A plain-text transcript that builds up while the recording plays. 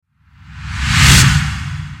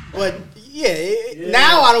But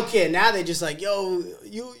now I don't care. Now they're just like, yo,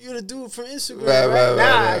 you're the dude from Instagram. Right?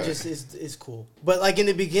 Now it's cool. But like in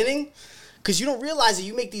the beginning, because you don't realize that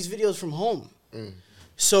you make these videos from home.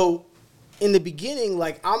 So in the beginning,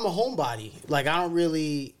 like I'm a homebody. Like I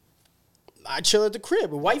chill at the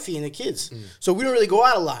crib with wifey and the kids. So we don't really go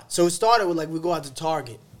out a lot. So it started with like we go out to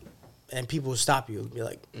Target and people will stop you and be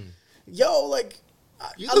like, yo, like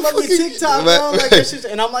I love your TikTok, bro. Like,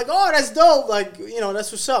 and I'm like, oh, that's dope. Like,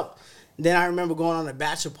 that's what's up. Then I remember going on a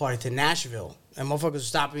bachelor party to Nashville, and motherfuckers would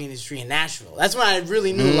stop me in the street in Nashville. That's when I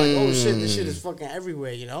really knew, like, oh shit, this shit is fucking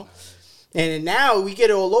everywhere, And then now we get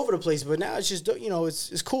it all over the place, but now it's just,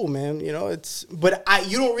 it's cool, man. You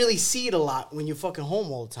don't really see it a lot when you're fucking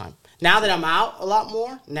home all the time. Now that I'm out a lot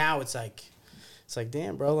more, now it's like,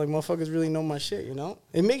 damn, bro, like motherfuckers really know my shit,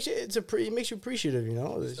 It makes you, it makes you appreciative, You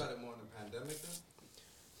started more in the pandemic, then?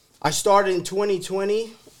 I started in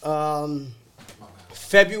 2020,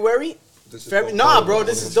 February. Nah, bro,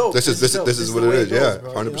 this is dope. This is what it is. Yeah,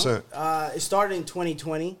 100%. It started in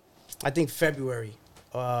 2020, I think February.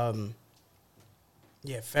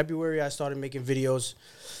 February I started making videos.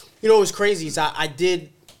 What was crazy is I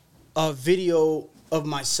did a video of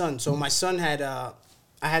my son. So my son had I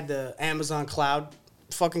had the Amazon Cloud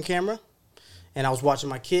fucking camera, and I was watching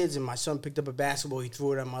my kids, and my son picked up a basketball. He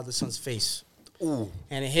threw it at my other son's face. Ooh.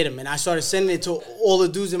 And it hit him. And I started sending it to all the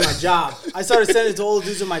dudes in my job.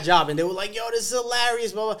 And they were like, yo, this is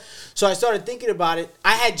hilarious, blah, blah. So I started thinking about it.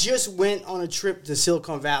 I had just went on a trip to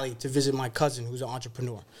Silicon Valley to visit my cousin, who's an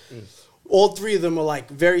entrepreneur. All three of them are, like,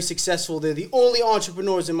 very successful. They're the only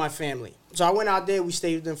entrepreneurs in my family. So I went out there. We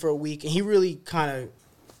stayed with them for a week. And he really kind of,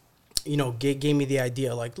 gave me the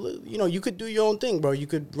idea, like, you could do your own thing, bro. You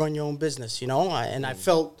could run your own business, And I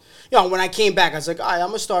felt, when I came back, I was like, all right, I'm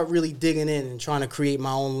going to start really digging in and trying to create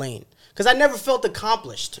my own lane. Because I never felt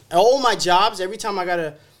accomplished. All my jobs, every time I got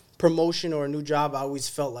a promotion or a new job, I always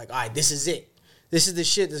felt like, all right, this is it. This is the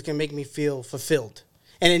shit that's going to make me feel fulfilled.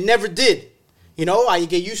 And it never did. I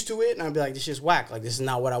get used to it, and I'd be like, this shit's whack. Like, this is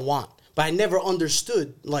not what I want. But I never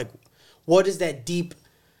understood, like, what is that deep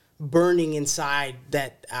burning inside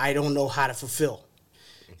that I don't know how to fulfill.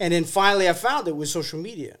 And then finally I found it with social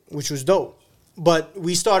media, which was dope. But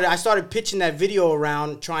I started pitching that video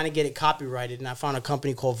around, trying to get it copyrighted, and I found a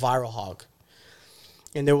company called Viral Hog.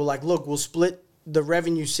 And they were like, look, we'll split the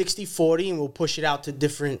revenue 60-40 and we'll push it out to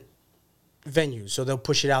different venues. So they'll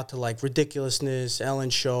push it out to like Ridiculousness, Ellen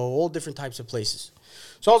Show, all different types of places.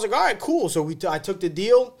 So I was like, all right, cool. So I took the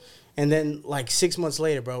deal, and then like 6 months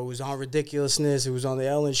later, bro, it was on Ridiculousness. It was on the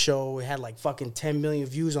Ellen Show. It had like fucking 10 million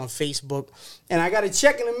views on Facebook. And I got a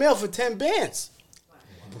check in the mail for 10 bands.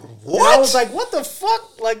 What? And I was like, what the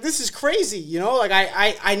fuck? Like, this is crazy, Like,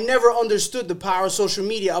 I never understood the power of social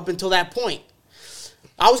media up until that point.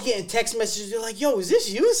 I was getting text messages. They're like, yo, is this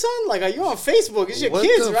you, son? Like, are you on Facebook? It's your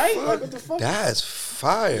kids, right? Like, what the fuck? That's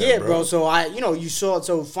fire, yeah, bro. So,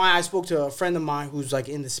 fine. I spoke to a friend of mine who's, like,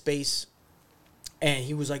 in the space. And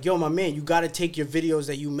he was like, yo, my man, you got to take your videos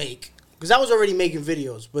that you make. Because I was already making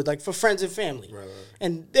videos, but, like, for friends and family. Right.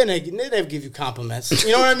 And then they give you compliments.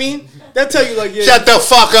 You know what I mean? They'll tell you, like, yeah. Shut the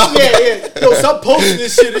fuck up. Yeah. Yo, stop posting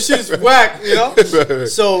this shit. This shit is whack, Right.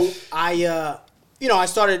 So, I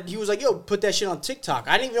started, he was like, yo, put that shit on TikTok.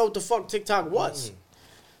 I didn't even know what the fuck TikTok was.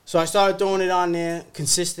 So I started throwing it on there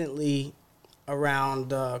consistently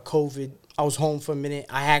around COVID. I was home for a minute.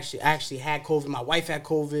 I actually had COVID. My wife had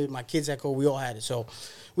COVID. My kids had COVID. We all had it. So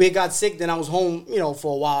we had got sick. Then I was home,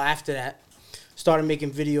 for a while after that. Started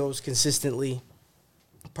making videos consistently,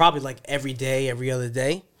 probably like every day, every other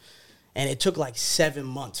day. And it took like 7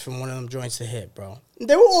 months from one of them joints to hit, bro.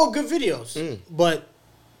 They were all good videos. But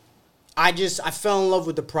I fell in love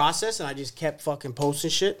with the process, and I just kept fucking posting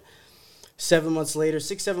shit. 7 months later,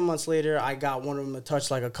 7 months later, I got one of them to touch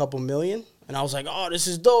like a couple million. And I was like, oh, this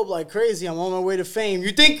is dope, like crazy. I'm on my way to fame.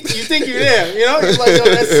 You think you're there, You're like, yo,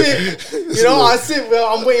 that's it. That's it,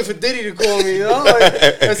 well, I'm waiting for Diddy to call me,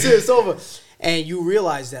 Like, that's it, it's over. And you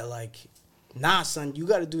realize that, like, nah, son, you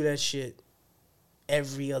got to do that shit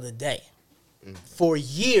every other day. For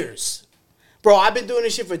years. Bro, I've been doing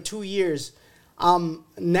this shit for 2 years. I'm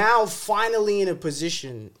now finally in a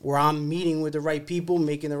position where I'm meeting with the right people,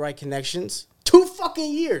 making the right connections. 2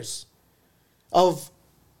 fucking years of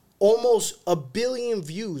almost 1 billion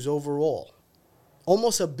views overall.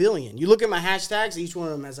 Almost 1 billion. You look at my hashtags, each one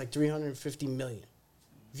of them has like 350 million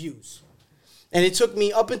views. And it took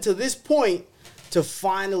me up until this point to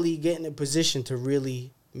finally get in a position to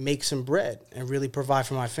really make some bread and really provide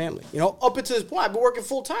for my family. Up until this point, I've been working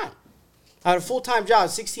full time. I had a full-time job,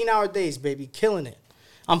 16-hour days, baby, killing it.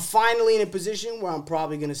 I'm finally in a position where I'm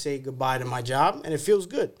probably going to say goodbye to my job, and it feels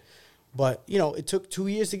good. But, it took 2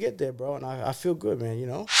 years to get there, bro. And I feel good,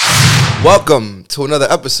 man, Welcome to another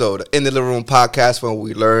episode of In the Living Room podcast where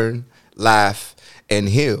we learn, laugh, and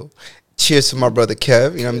heal. Cheers to my brother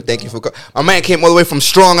Kev. You know what I mean? Thank you for coming. My man came all the way from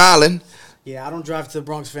Strong Island. Yeah, I don't drive to the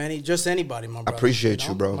Bronx for just anybody, my brother. I appreciate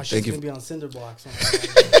you, bro. My Thank shit's you. going to be on cinder blocks. I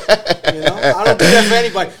don't do that for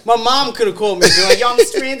anybody. My mom could have called me and be like, yo, I'm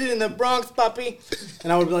stranded in the Bronx, puppy.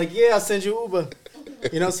 And I would be like, yeah, I'll send you Uber.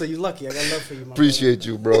 So you're lucky. I got love for you, my Appreciate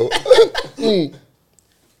you, bro.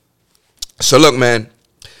 So look, man,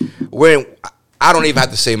 I don't even have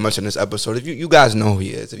to say much in this episode. If you guys know who he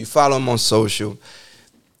is, if you follow him on social,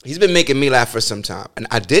 he's been making me laugh for some time. And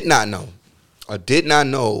I did not know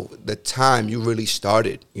the time you really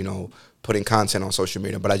started, putting content on social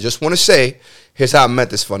media. But I just want to say, here's how I met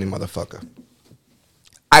this funny motherfucker.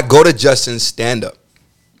 I go to Justin's stand-up,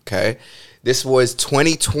 okay? This was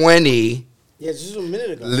 2020. Yeah, this was a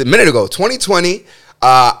minute ago. 2020.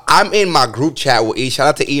 I'm in my group chat with E. Shout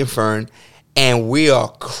out to E and Fern. And we are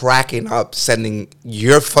cracking up, sending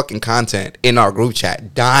your fucking content in our group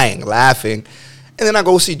chat, dying, laughing. And then I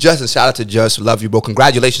go see Justin. Shout out to Just. Love you, bro.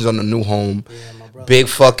 Congratulations on the new home. Yeah, my brother. Big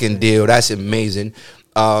fucking deal. That's amazing.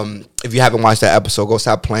 If you haven't watched that episode, go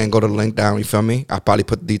stop playing. Go to the link down. You feel me? I'll probably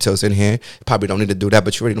put the details in here. Probably don't need to do that,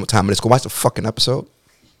 but you already know what time it is. Go watch the fucking episode.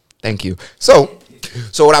 Thank you. So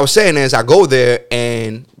what I was saying is I go there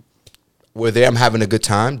and we're there. I'm having a good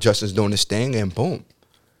time. Justin's doing this thing and boom.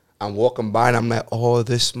 I'm walking by and I'm like, oh,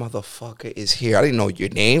 this motherfucker is here. I didn't know your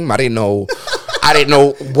name. I didn't know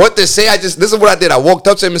what to say. This is what I did. I walked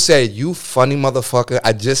up to him and said, you funny motherfucker.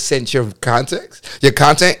 I just sent your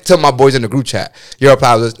content to my boys in the group chat. Your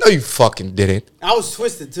apologies. No, you fucking didn't. I was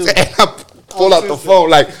twisted too. And I pull out the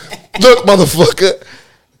phone like, look, motherfucker.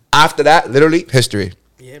 After that, literally, history.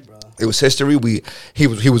 Yeah, bro. It was history. He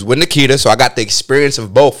was with Nikita, so I got the experience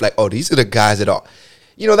of both. Like, oh, these are the guys that are...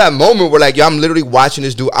 that moment where like, yo, I'm literally watching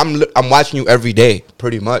this dude. I'm watching you every day,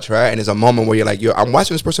 pretty much, right? And it's a moment where you're like, yo, I'm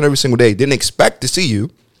watching this person every single day. Didn't expect to see you.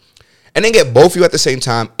 And then get both of you at the same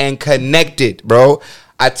time and connected, bro.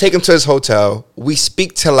 I take him to his hotel. We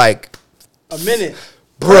speak to like... a minute.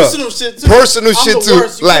 Bruh, personal shit too. Personal shit too.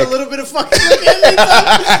 Worst. You like a little bit of fucking.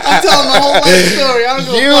 I'm telling my whole life story. I don't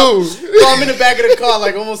go. So I'm in the back of the car,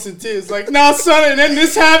 like almost in tears. Like, nah, son, and then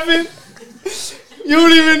this happened. You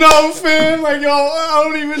don't even know, fam. Like, yo, I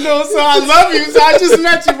don't even know. So I love you. So I just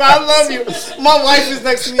met you, but I love you. My wife is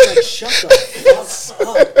next to me, like, shut the fuck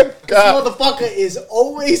up. This motherfucker is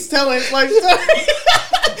always telling his life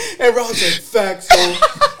story. And Rob's like, facts, so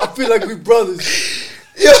I feel like we brothers.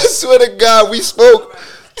 Yo, I swear to God, we spoke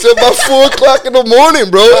till about 4 o'clock in the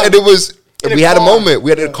morning, bro. And it was, we had a moment.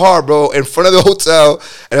 We had a car, bro, in front of the hotel.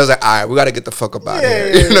 And I was like, all right, we got to get the fuck up out of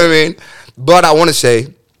here. You know what I mean? But I want to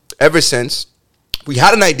say, ever since, we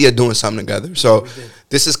had an idea of doing something together. So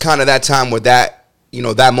this is kind of that time where that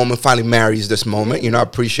moment finally marries this moment. I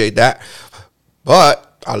appreciate that.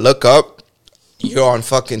 But I look up, you're on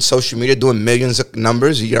fucking social media doing millions of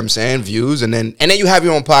numbers, you know what I'm saying, views, and then you have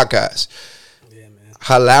your own podcast. Yeah, man.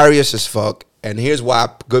 Hilarious as fuck. And here's why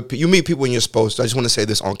you meet people when you're supposed to. I just want to say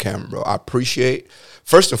this on camera, bro. I appreciate,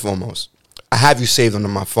 first and foremost, I have you saved under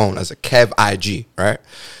my phone as a Kev IG, right?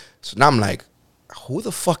 So now I'm like, who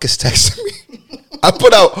the fuck is texting me? I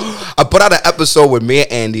put out an episode with me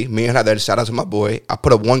and Andy. Me and Herrera, shout out to my boy. I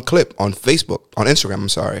put up one clip on Instagram, I'm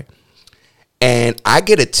sorry. And I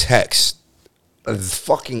get a text, a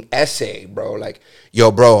fucking essay, bro. Like,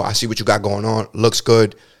 yo, bro, I see what you got going on. Looks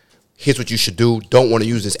good. Here's what you should do. Don't want to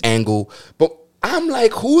use this angle. But I'm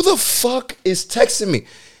like, who the fuck is texting me?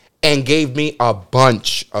 And gave me a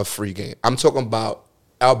bunch of free game. I'm talking about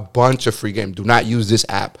a bunch of free game. Do not use this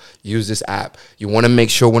app. Use this app. You want to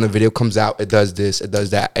make sure when a video comes out, it does this, it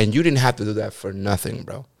does that. And you didn't have to do that for nothing,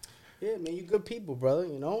 bro. Yeah, man, you good people, brother,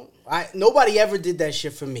 Nobody ever did that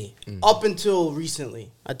shit for me. Up until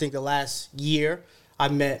recently. I think the last year, I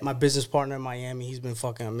met my business partner in Miami. He's been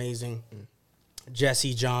fucking amazing.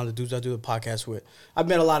 Jesse, John, the dudes I do the podcast with. I've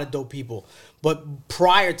met a lot of dope people. But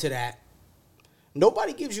prior to that,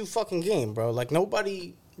 nobody gives you fucking game, bro. Like,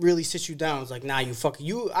 nobody really sits you down. It's like, nah, I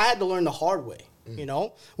had to learn the hard way,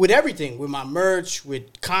 with everything, with my merch,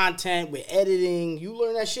 with content, with editing. You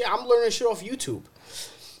learn that shit. I'm learning shit off YouTube.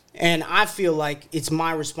 And I feel like it's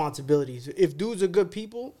my responsibility. If dudes are good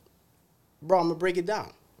people, bro, I'm going to break it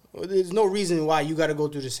down. There's no reason why you got to go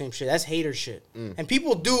through the same shit. That's hater shit. And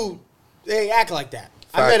people they act like that.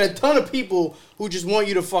 I met a ton of people who just want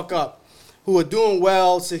you to fuck up, who are doing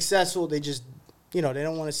well, successful. They just, they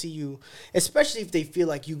don't want to see you, especially if they feel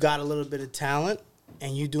like you got a little bit of talent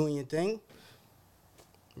and you doing your thing.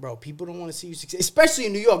 Bro, people don't want to see you succeed, especially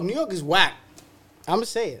in New York. New York is whack. I'm going to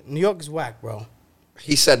say it. New York is whack, bro.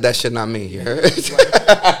 He said that shit, not me. You heard?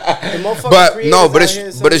 But no, but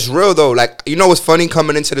it's real though. Like, you know what's funny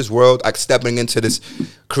coming into this world, like stepping into this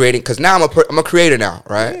creating, because now I'm a creator now,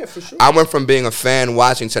 right? Yeah, for sure. I went from being a fan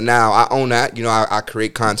watching to now I own that. You know, I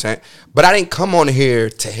create content, but I didn't come on here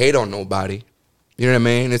to hate on nobody. You know what I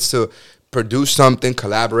mean? It's to produce something,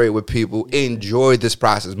 collaborate with people, enjoy this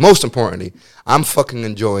process. Most importantly, I'm fucking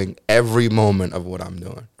enjoying every moment of what I'm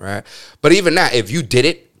doing, right? But even that, if you did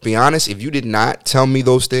it, be honest, if you did not tell me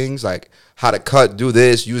those things, like how to cut, do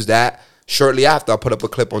this, use that, shortly after I put up a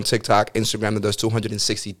clip on TikTok, Instagram that does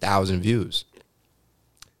 260,000 views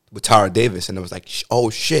with Tara Davis. And it was like, oh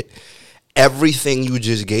shit, everything you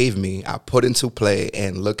just gave me, I put into play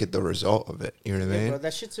and look at the result of it. You know what I mean? Bro,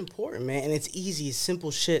 that shit's important, man. And it's easy. It's simple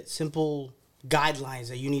shit, simple guidelines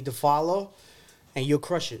that you need to follow and you'll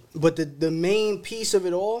crush it. But the main piece of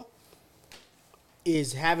it all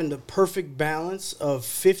is having the perfect balance of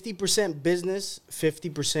 50% business,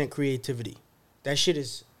 50% creativity. That shit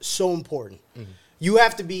is so important. Mm-hmm. You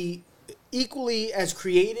have to be equally as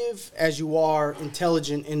creative as you are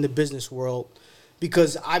intelligent in the business world,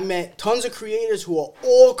 because I met tons of creators who are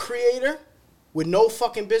all creator with no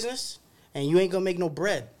fucking business, and you ain't gonna make no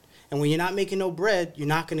bread. And when you're not making no bread, you're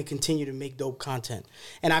not gonna continue to make dope content.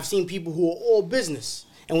 And I've seen people who are all business.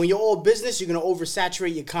 And when you're all business, you're going to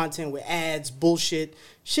oversaturate your content with ads, bullshit.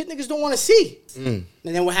 Shit niggas don't want to see. And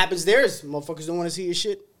then what happens there is motherfuckers don't want to see your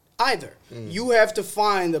shit either. You have to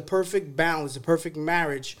find the perfect balance, the perfect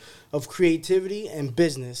marriage of creativity and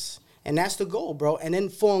business. And that's the goal, bro. And then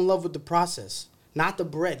fall in love with the process, not the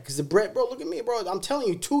bread. Because the bread, bro, look at me, bro. I'm telling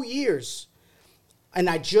you, 2 years. And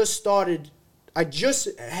I just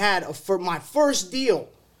had my first deal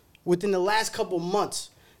within the last couple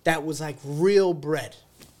months that was like real bread.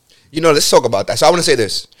 You know, let's talk about that. So I want to say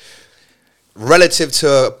this. Relative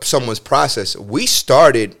to someone's process,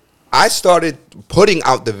 I started putting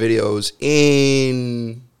out the videos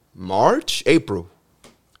in April.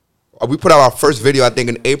 We put out our first video, I think,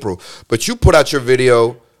 in April. But you put out your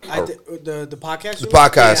video. The podcast? The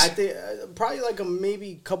podcast. Yeah, I think probably like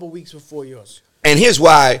maybe a couple weeks before yours. And here's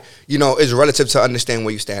why, you know, it's relative to understand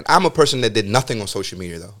where you stand. I'm a person that did nothing on social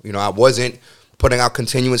media, though. You know, I wasn't putting out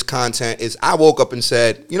continuous content. I woke up and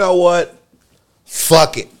said, you know what?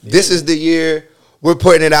 Fuck it. This is the year. We're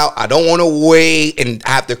putting it out. I don't want to wait and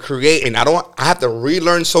have to create, and I have to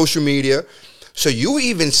relearn social media. So you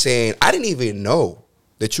even saying, I didn't even know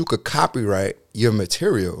that you could copyright your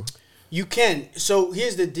material. You can. So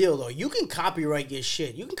here's the deal, though. You can copyright your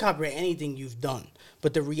shit. You can copyright anything you've done.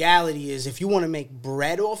 But the reality is, if you want to make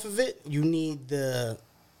bread off of it, you need the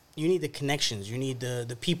connections. You need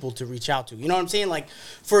the people to reach out to. You know what I'm saying? Like,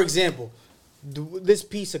 for example, this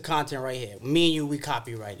piece of content right here, me and you, we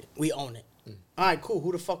copyright it. We own it. All right, cool.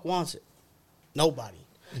 Who the fuck wants it? Nobody.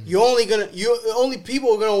 Only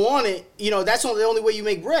people are gonna want it. You know, that's the only way you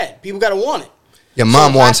make bread. People gotta want it. Your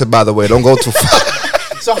mom wants it, by the way. Don't go too far.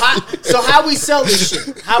 So how we sell this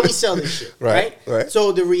shit? Right?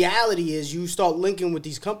 So the reality is, you start linking with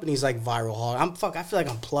these companies like Viral Hog. I feel like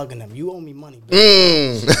I'm plugging them. You owe me money.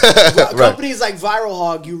 Companies like Viral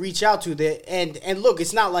Hog, you reach out to that, and look,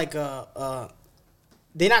 it's not like they're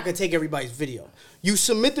not gonna take everybody's video. You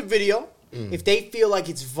submit the video. If they feel like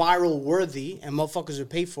it's viral worthy and motherfuckers will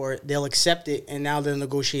pay for it, they'll accept it, and now they'll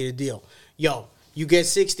negotiate a deal. Yo, you get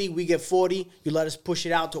 60, we get 40. You let us push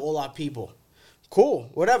it out to all our people. Cool,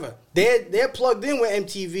 whatever. They're plugged in with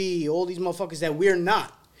MTV, all these motherfuckers that we're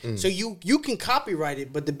not. So you can copyright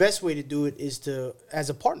it, but the best way to do it is as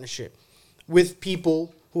a partnership with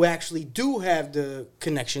people who actually do have the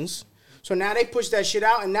connections. So now they push that shit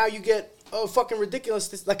out, and now you get fucking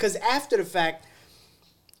ridiculousness. Like, because after the fact,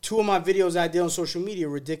 2 of my videos I did on social media,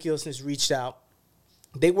 Ridiculousness reached out.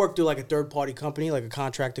 They worked through like a third-party company, like a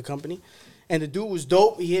contractor company. And the dude was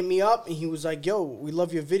dope. He hit me up, and he was like, yo, we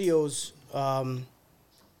love your videos.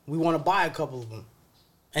 We want to buy a couple of them.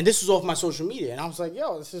 And this was off my social media. And I was like,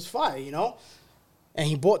 yo, this is fire, you know? And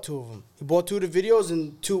he bought 2 of them. He bought 2 of the videos,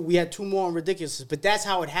 and we had 2 more on Ridiculousness. But that's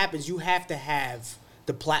how it happens. You have to have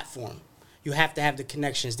the platform. You have to have the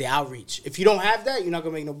connections, the outreach. If you don't have that, you're not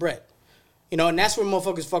going to make no bread. You know, and that's where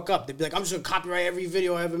motherfuckers fuck up. They be like, I'm just going to copyright every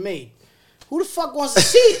video I ever made. Who the fuck wants to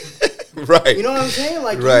see it? Right. You know what I'm saying?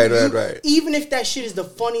 Like, right. Even if that shit is the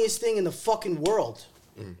funniest thing in the fucking world,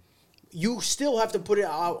 you still have to put it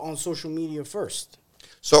out on social media first.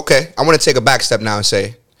 So, okay, I want to take a back step now and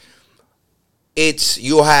say, it's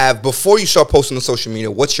you'll have before you start posting on social media,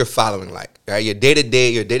 what's your following like? Right, your day to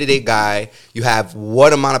day guy. You have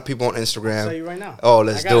what amount of people on Instagram? I'll tell you right now. Oh,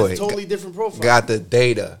 let's do it. Totally different profile. Got the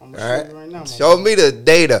data. I'm All gonna show right, you right now, show me the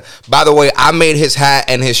data. By the way, I made his hat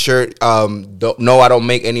and his shirt. No, I don't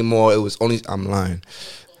make anymore. It was only. I'm lying.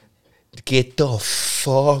 Get the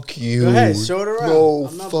fuck you. Go ahead, show it around. No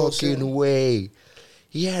I'm not fucking bullshitting. way.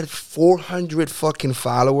 He had 400 fucking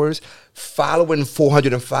followers, following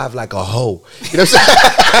 405 like a hoe. You know what I'm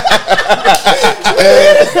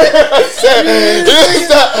saying?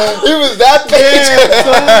 He was that page.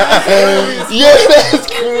 Yeah, that's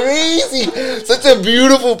crazy. Such a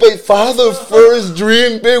beautiful page. Father first,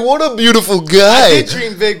 dream big. What a beautiful guy. I did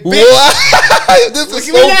dream big. Wow. This is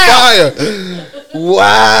so fire.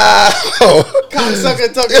 Wow.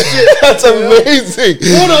 Cocksucker talking shit. That's amazing.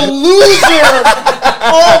 What a loser.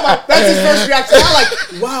 Oh my, that's his first reaction. I'm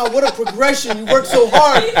like, wow, what a progression. You worked so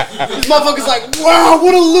hard. This motherfucker's like, wow,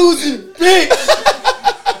 what a losing bitch.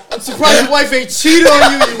 I'm surprised your wife ain't cheated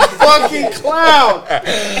on you, you fucking clown.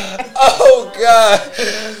 Oh God.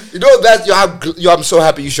 You know that's I'm so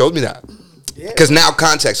happy you showed me that. Because now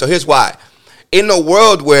context. So here's why. In a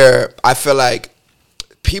world where I feel like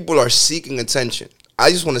people are seeking attention, I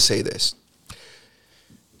just want to say this.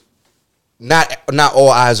 Not all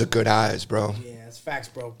eyes are good eyes, bro. Yeah, that's facts,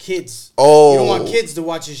 bro. Kids. Oh. You don't want kids to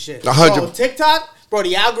watch your shit. 100. Bro, TikTok, bro,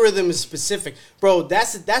 the algorithm is specific. Bro,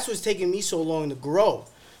 that's what's taking me so long to grow.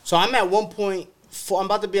 So I'm at 1.4, I'm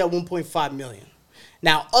about to be at 1.5 million.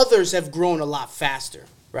 Now, others have grown a lot faster,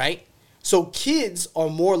 right? So kids are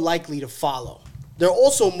more likely to follow. They're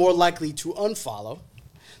also more likely to unfollow.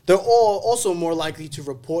 They're also more likely to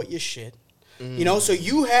report your shit. You know, so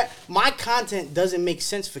my content doesn't make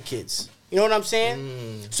sense for kids. You know what I'm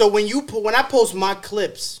saying? So when I post my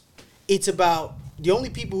clips, it's about the only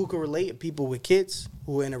people who can relate are people with kids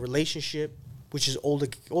who are in a relationship, which is older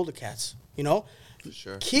cats. You know, For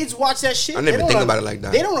sure. Kids watch that shit. I never think about it like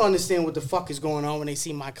that. They don't understand what the fuck is going on when they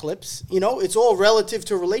see my clips. You know, it's all relative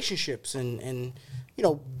to relationships and you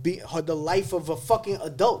know, the life of a fucking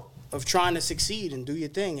adult, of trying to succeed and do your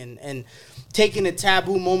thing and taking the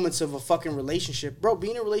taboo moments of a fucking relationship. Bro,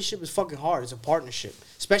 being in a relationship is fucking hard. It's a partnership,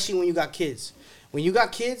 especially when you got kids. When you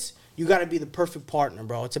got kids, you got to be the perfect partner,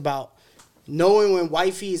 bro. It's about knowing when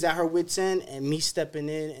wifey is at her wit's end and me stepping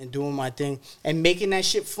in and doing my thing and making that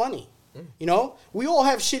shit funny. You know, we all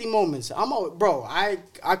have shitty moments.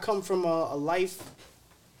 I come from a life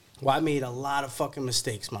where I made a lot of fucking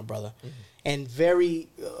mistakes, my brother, and very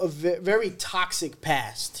toxic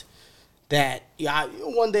past. That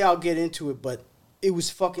one day I'll get into it, but it was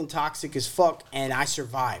fucking toxic as fuck, and I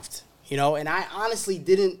survived. You know, and I honestly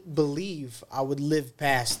didn't believe I would live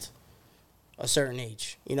past a certain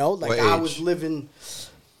age. You know, like I was living.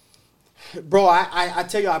 Bro, I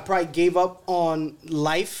tell you, I probably gave up on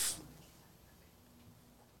life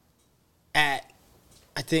at,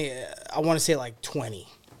 I want to say like 20.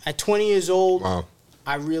 At 20 years old, wow.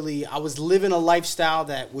 I was living a lifestyle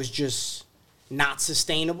that was just not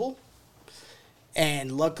sustainable.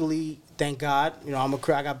 And luckily, thank God, you know,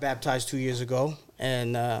 I got baptized 2 years ago.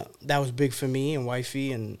 And that was big for me and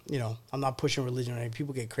wifey. And, you know, I'm not pushing religion or anything.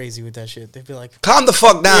 People get crazy with that shit. They feel like, calm the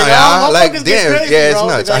fuck down, you know, y'all. Like, damn, crazy, yeah, bro. it's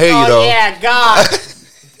nuts. Like, I hear you, though. Yeah,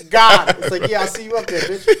 God. It's like, yeah, I see you up there,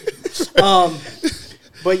 bitch.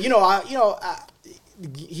 But, you know,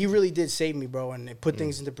 he really did save me, bro. And it put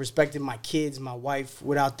things into perspective. My kids, my wife,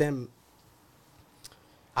 without them,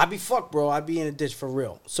 I'd be fucked, bro. I'd be in a ditch for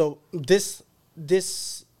real. So this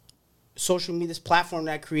social media, this platform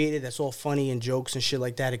that I created, that's all funny and jokes and shit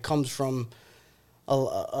like that, it comes from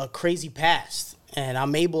a crazy past. And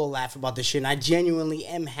I'm able to laugh about this shit. And I genuinely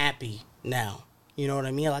am happy now. You know what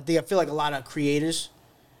I mean? I feel like a lot of creators,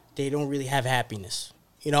 they don't really have happiness.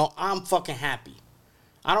 You know, I'm fucking happy.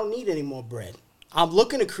 I don't need any more bread. I'm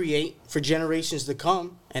looking to create for generations to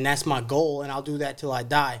come, and that's my goal, and I'll do that till I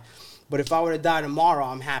die. But if I were to die tomorrow,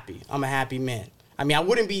 I'm happy. I'm a happy man. I mean, I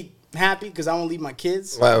wouldn't be happy because I won't leave my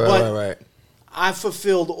kids. Right. I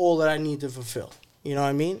fulfilled all that I need to fulfill. You know what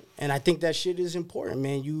I mean? And I think that shit is important,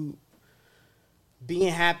 man. You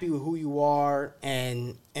being happy with who you are,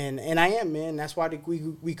 and I am, man. That's why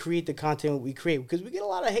we create the content we create, because we get a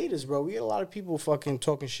lot of haters, bro. We get a lot of people fucking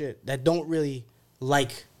talking shit that don't really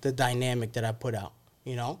like the dynamic that I put out,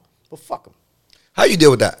 you know? But fuck them. How you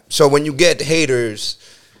deal with that? So when you get haters,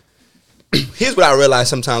 here's what I realize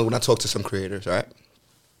sometimes when I talk to some creators, right?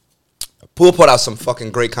 We'll put out some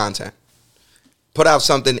fucking great content. Put out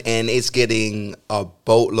something and it's getting a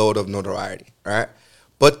boatload of notoriety, right?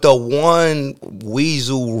 But the one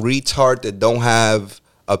weasel retard that don't have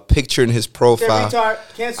a picture in his profile. He said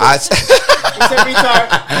retard. Cancel. He said retard.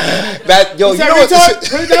 That yo, He said you know retard. what?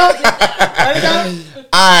 Put it down. Write it down.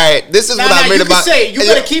 All right, this is what I mean you about. Can say it. You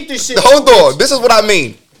better keep this shit. Hold on, this is what I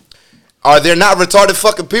mean. Are there not retarded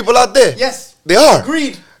fucking people out there? Yes, they are.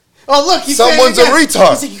 Agreed. Oh look, someone's a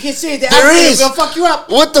retard. He said you can't say it. There is. Gonna fuck you up.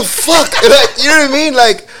 What the fuck? Like, you know what I mean?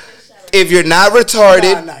 Like, if you're not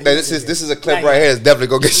retarded, then this is a clip right here. It's definitely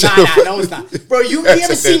gonna get shit. No, it's not. Bro, you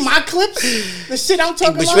ever see my clips? The shit I'm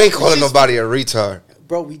talking about. But you ain't calling nobody a retard.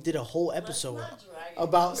 Bro, we did a whole episode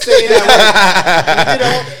about saying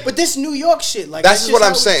that. But this New York shit, like that's just what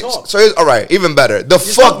I'm saying. So here's, all right, even better. The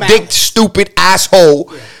just fuck dick stupid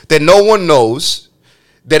asshole that no one knows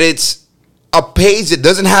that it's a page that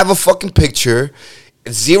doesn't have a fucking picture,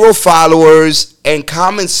 0 followers, and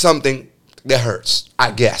comments something that hurts,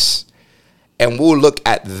 I guess. And we'll look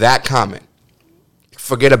at that comment.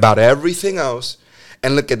 Forget about everything else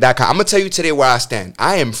and look at that comment. I'm gonna tell you today where I stand.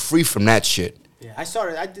 I am free from that shit. Yeah,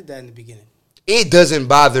 I did that in the beginning. It doesn't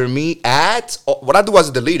bother me at all. What I do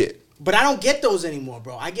is delete it. But I don't get those anymore,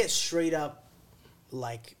 bro. I get straight up,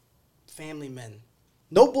 like, family men.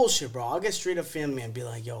 No bullshit, bro. I'll get straight up family men and be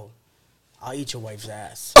like, yo, I'll eat your wife's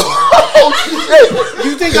ass. You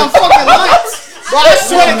think I'm fucking lying? Bro, I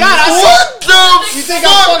swear to God, what the you think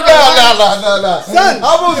I'm fucking lying? No. Son, I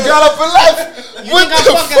almost got up and left. You think I'm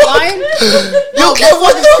fucking lying? You can't.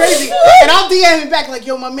 What is crazy? And I'll DM him back like,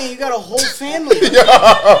 yo, my man, you got a whole family. You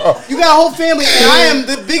got a whole family, and I am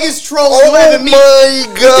the biggest troll you ever meet. Oh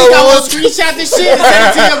my God! You think I will screenshot this shit and send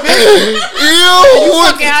it to your bitch? Are you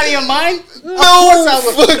fucking out of your mind? No, of course I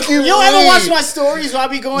will. fucking You don't ever watch my stories where I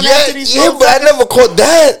be going after these Yeah, but I never caught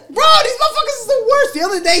that. Bro, these motherfuckers is the worst. The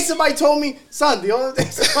other day somebody told me,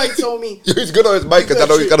 He's good on his mic because I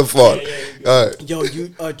know he's gonna fall. All right. Yo,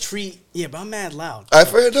 you treat, but I'm mad loud. I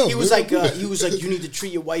fair enough. He was like, you need to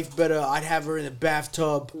treat your wife better. I'd have her in the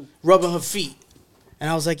bathtub rubbing her feet. And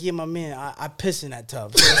I was like, yeah, my man, I piss in that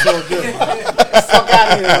tub. So it's all good. Fuck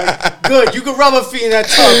out of here. Like, good, you can rub her feet in that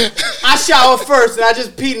tub. I shower first and I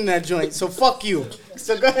just peed in that joint. So fuck you.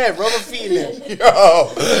 So go ahead, rub her feet in there.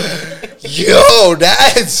 Yo,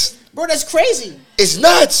 that's... Bro, that's crazy. It's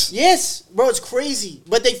nuts. Yes, bro, it's crazy.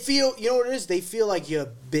 But they feel, you know what it is? They feel like you're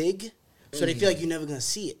big. So they feel like you're never going to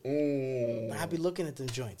see it. But I be looking at them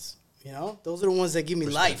joints. You know? Those are the ones that give me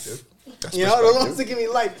life. You know, the ones that give me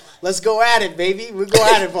life. Let's go at it, baby. We'll go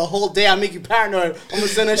at it for a whole day. I'll make you paranoid. I'm going to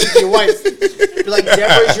send that shit to your wife. Be like,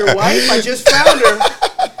 Deborah's your wife? I just found her.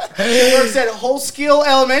 She works at Whole Skill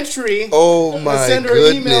Elementary. Oh, my goodness, send her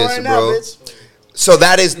an email right now, bitch. So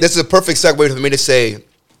this is a perfect segue for me to say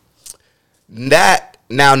that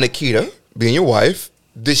now Nikita, being your wife,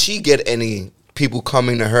 does she get any people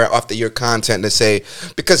coming to her after your content to say,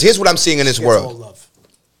 because here's what I'm seeing in this world. All love.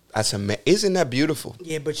 That's isn't that beautiful?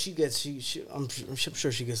 Yeah, but she gets I'm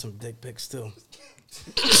sure she gets some dick pics too.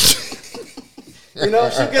 You know,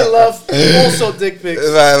 she get love, also dick pics.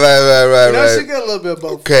 Right. You know, she get a little bit of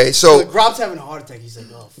both. Okay, so like, Rob's having a heart attack. He's like,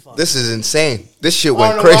 oh fuck. This is insane. This shit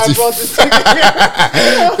went crazy.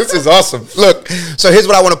 This is awesome. Look, so here's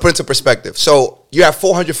what I want to put into perspective. So you have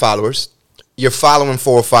 400 followers. You're following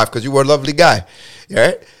 4 or 5 because you were a lovely guy,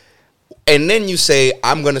 right? And then you say,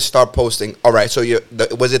 I'm going to start posting. All right, so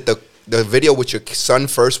was it the video with your son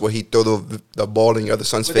first where he threw the ball in your other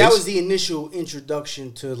son's face? That was the initial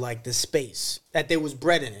introduction to, like, the space, that there was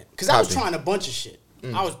bread in it. Because I was trying a bunch of shit.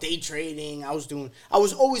 I was day trading. I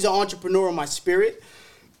was always an entrepreneur in my spirit.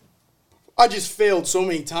 I just failed so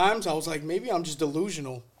many times. I was like, maybe I'm just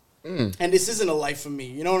delusional. And this isn't a life for me.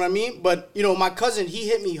 You know what I mean? But, you know, my cousin, he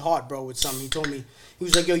hit me hard, bro, with something. He told me, he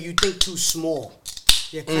was like, yo, you think too small.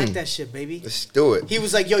 Yeah, crack that shit, baby. Let's do it. He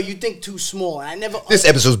was like, yo, you think too small. And I never... This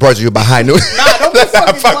episode's brought to you by High Noon. Nah, don't be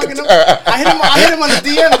fucking plugging him. I hit him on the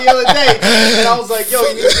DM the other day, and I was like, yo,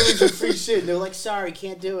 you need to give me some free shit. They were like, sorry,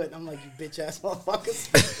 can't do it. I'm like, you bitch-ass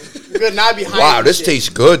motherfuckers. Good, now I be high. Wow, this tastes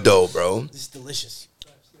good, though, bro. It's delicious.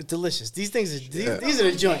 It's delicious. These things are... These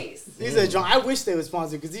are the joints. These are the joints. I wish they were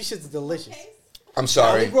sponsored, because these shits are delicious. I'm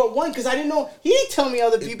sorry. He brought one because I didn't know. He didn't tell me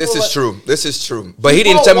other people. This is true. This is true. But he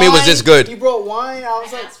didn't tell me it was this good. He brought wine. I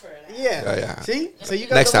was like, yeah. See? So you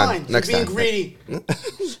got next the wine. Next time. Being greedy.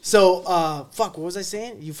 So, fuck, what was I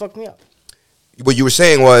saying? You fucked me up. What you were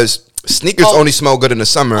saying was sneakers only smell good in the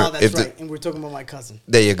summer. Oh, that's right. And we're talking about my cousin.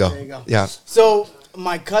 There you go. Yeah. So,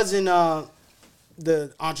 my cousin,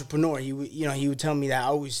 the entrepreneur, he would tell me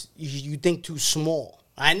that you think too small.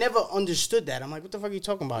 I never understood that. I'm like, what the fuck are you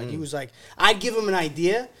talking about? He was like, I'd give him an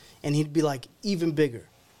idea, and he'd be like, even bigger.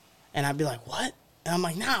 And I'd be like, what? And I'm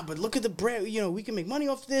like, nah, but look at the brand. You know, we can make money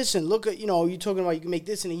off this, and look at, you know, you're talking about you can make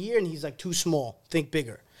this in a year, and he's like, too small. Think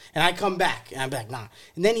bigger. And I come back, and I'm like, nah.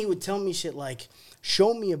 And then he would tell me shit like,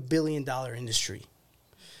 show me $1 billion industry.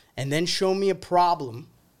 And then show me a problem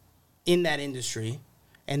in that industry,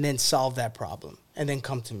 and then solve that problem. And then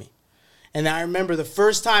come to me. And I remember the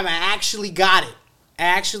first time I actually got it. I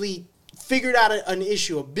actually figured out an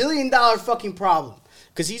issue, $1 billion fucking problem.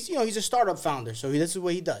 Because he's a startup founder, so this is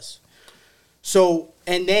what he does. So,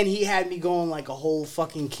 and then he had me going like a whole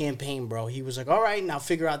fucking campaign, bro. He was like, all right, now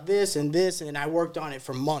figure out this, and I worked on it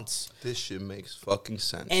for months. This shit makes fucking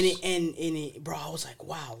sense. And bro, I was like,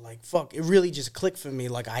 wow, like, fuck. It really just clicked for me.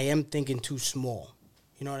 Like, I am thinking too small.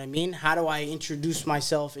 You know what I mean? How do I introduce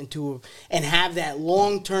myself and have that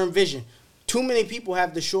long-term vision? Too many people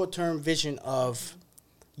have the short-term vision of,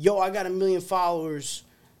 yo, I got 1 million followers,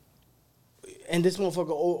 and this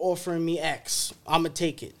motherfucker offering me X. I'm going to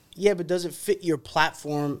take it. Yeah, but does it fit your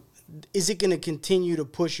platform? Is it going to continue to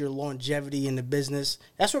push your longevity in the business?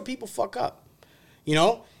 That's where people fuck up. You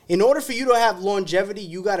know? In order for you to have longevity,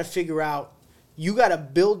 you got to figure out, you got to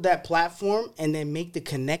build that platform and then make the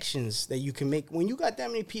connections that you can make. When you got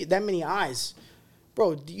that many eyes,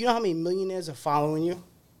 bro, do you know how many millionaires are following you?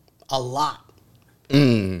 A lot.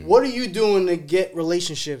 What are you doing to get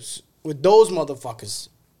relationships with those motherfuckers?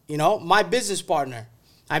 You know, my business partner,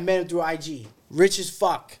 I met him through IG. Rich as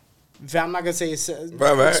fuck. I'm not going to say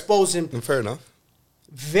expose him. Fair enough.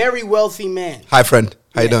 Very wealthy man. Hi, friend.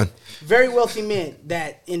 How you doing? Very wealthy man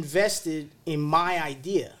that invested in my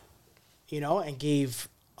idea, you know, and gave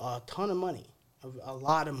a ton of money, a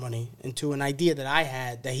lot of money into an idea that I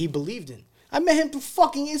had that he believed in. I met him through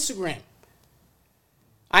fucking Instagram.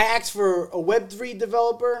 I asked for a Web3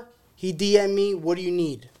 developer. He DM'd me, what do you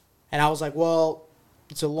need? And I was like, well,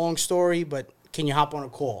 it's a long story, but can you hop on a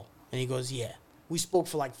call? And he goes, yeah. We spoke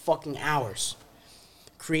for like fucking hours.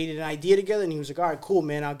 Created an idea together, and he was like, all right, cool,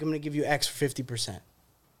 man. I'm going to give you X for 50%.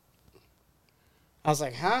 I was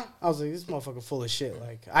like, huh? I was like, this motherfucker full of shit.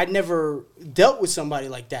 Like, I'd never dealt with somebody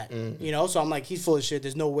like that, you know? So I'm like, he's full of shit.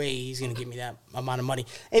 There's no way he's going to give me that amount of money.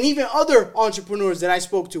 And even other entrepreneurs that I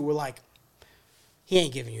spoke to were like, he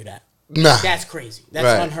ain't giving you that. Nah. That's crazy.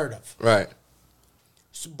 That's unheard of. Right.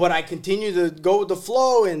 So, but I continued to go with the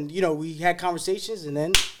flow, and, you know, we had conversations, and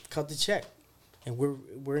then cut the check. And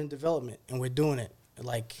we're in development, and we're doing it.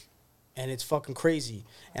 Like, and it's fucking crazy.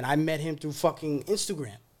 And I met him through fucking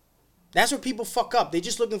Instagram. That's where people fuck up. They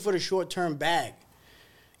just looking for the short-term bag.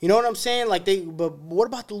 You know what I'm saying? Like, but what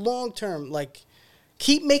about the long-term? Like,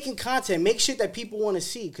 keep making content. Make shit that people want to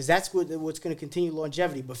see, because that's what's going to continue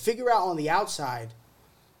longevity. But figure out on the outside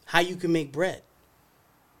how you can make bread.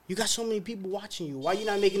 You got so many people watching you. Why you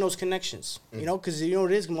not making those connections? You know, because you know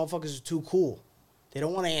what it is? Motherfuckers are too cool. They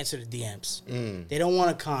don't want to answer the DMs. They don't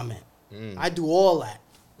want to comment. I do all that.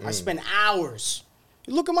 I spend hours.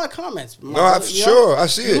 You look at my comments. Sure. I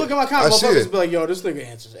see it. You look at my comments, motherfuckers be like, yo, this nigga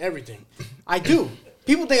answers everything. I do.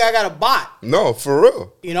 People think I got a bot. No, for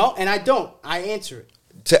real. You know, and I don't. I answer it.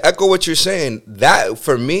 To echo what you're saying, that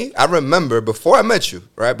for me, I remember before I met you,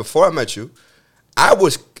 right? Before I met you,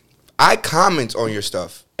 I comment on your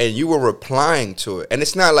stuff and you were replying to it. And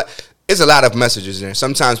it's not like, there's a lot of messages in there.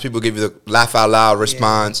 Sometimes people give you the laugh out loud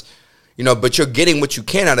response, you know, but you're getting what you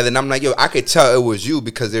can out of it. And I'm like, yo, I could tell it was you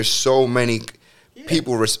because there's so many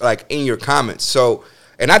people like in your comments. So,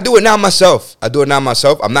 and I do it now myself.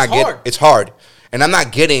 I'm not getting, it's hard. And I'm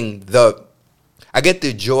not getting I get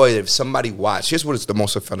the joy if somebody watch. Here's what is the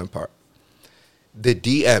most fulfilling part. The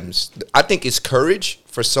DMs. I think it's courage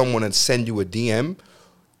for someone to send you a DM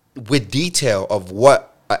with detail of what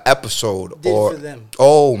an episode did or for them.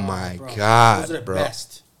 Oh my bro. God, Those are the bro.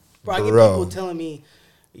 best. Bro, I get people telling me,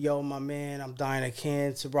 yo, my man, I'm dying of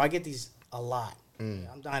cancer. Bro, I get these a lot.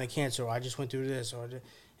 I'm dying of cancer, or I just went through this,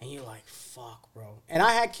 and you're like, fuck, bro. And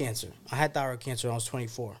I had cancer. I had thyroid cancer when I was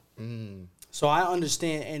 24. So I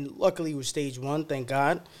understand, and luckily it was stage 1, thank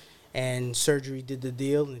God. And surgery did the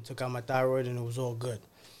deal, and they took out my thyroid, and it was all good.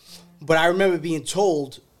 But I remember being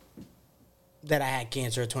told that I had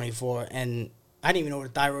cancer at 24, and I didn't even know what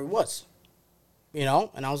a thyroid was. You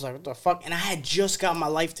know? And I was like, what the fuck? And I had just got my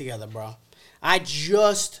life together, bro. I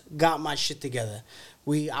just got my shit together.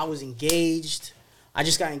 I was engaged. I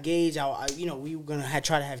just got engaged. We were gonna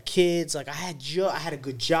try to have kids. Like, I had a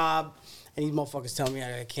good job, and these motherfuckers telling me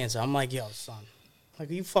I got cancer. I'm like, yo, son. Like,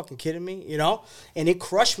 are you fucking kidding me? You know? And it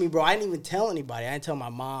crushed me, bro. I didn't even tell anybody. I didn't tell my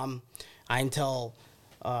mom. I didn't tell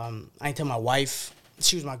my wife.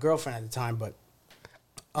 She was my girlfriend at the time, but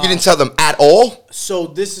you didn't tell them at all? So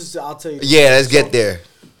this is, I'll tell you. Yeah, let's get there.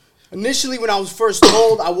 Initially, when I was first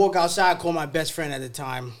told, I walk outside, call my best friend at the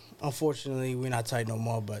time. Unfortunately, we're not tight no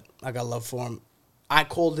more, but I got love for him. I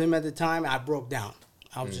called him at the time, and I broke down.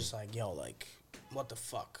 I was just like, yo, like, what the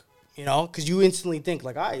fuck? You know, because you instantly think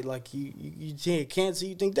like, all right, like you think cancer,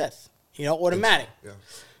 you think death. You know, automatic. Yeah.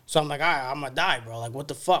 So I'm like, all right, I'm gonna die, bro. Like, what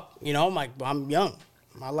the fuck? You know, I'm like, I'm young.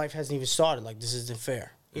 My life hasn't even started. Like, this isn't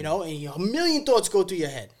fair. You know, and a million thoughts go through your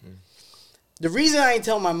head. The reason I ain't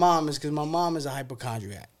tell my mom is because my mom is a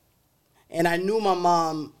hypochondriac. And I knew my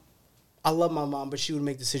mom, I love my mom, but she would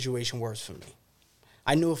make the situation worse for me.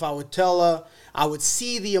 I knew if I would tell her, I would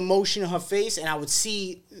see the emotion in her face, and I would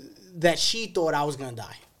see that she thought I was going to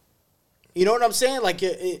die. You know what I'm saying? Like,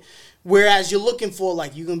 whereas you're looking for,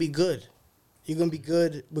 like, you're going to be good. You're going to be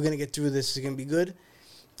good. We're going to get through this. It's going to be good.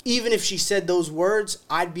 Even if she said those words,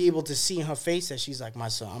 I'd be able to see in her face that she's like, my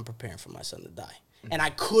son, I'm preparing for my son to die. And I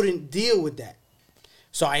couldn't deal with that.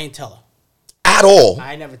 So I didn't tell her. At all?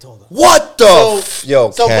 I never told her. What the?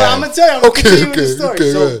 Yo, so but I'm going to tell you. I'm going to continue with the story.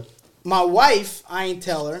 Okay, so my wife, I ain't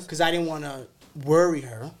tell her because I didn't want to worry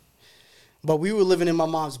her. But we were living in my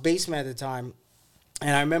mom's basement at the time.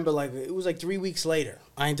 And I remember, like, it was like 3 weeks later.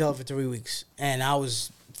 I ain't tell her for 3 weeks. And I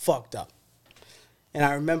was fucked up. And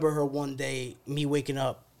I remember her one day, me waking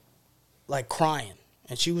up, like, crying.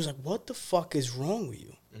 And she was like, what the fuck is wrong with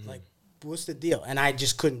you? Like, what's the deal? And I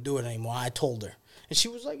just couldn't do it anymore. I told her. And she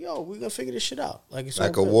was like, yo, we're going to figure this shit out. Like, it's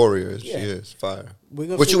like all a good. warrior. Yeah. She is. Fire.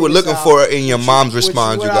 What you were looking for in your mom's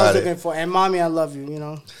response, you got it. For. And mommy, I love you, you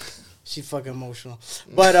know. She fucking emotional.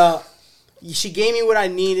 But she gave me what I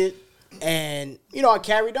needed. And, you know, I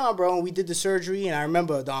carried on, bro. And we did the surgery. And I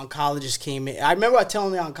remember the oncologist came in. I remember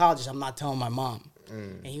telling the oncologist, I'm not telling my mom.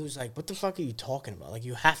 And he was like, what the fuck are you talking about? Like,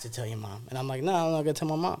 you have to tell your mom. And I'm like, no, I'm not going to tell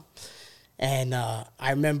my mom. And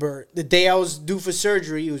I remember the day I was due for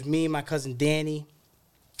surgery, it was me and my cousin Danny,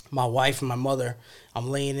 my wife and my mother. I'm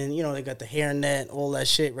laying in, you know, they got the hairnet, all that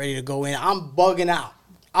shit, ready to go in. I'm bugging out.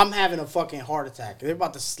 I'm having a fucking heart attack. They're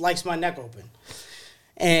about to slice my neck open.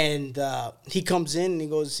 And he comes in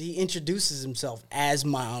and he introduces himself as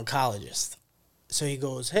my oncologist. So he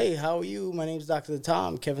goes, hey, how are you? My name's Dr.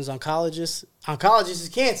 Tom, Kevin's oncologist. Oncologist is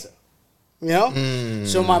cancer, you know?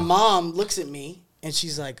 So my mom looks at me and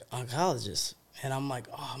she's like, oncologist. And I'm like,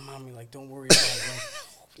 oh, mommy, like, don't worry about it.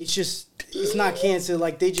 Like, it's not cancer.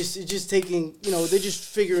 Like, it's just taking, you know, they're just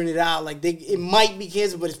figuring it out. Like, it might be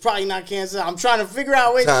cancer, but it's probably not cancer. I'm trying to figure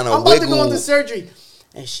out ways. I'm about to go into surgery.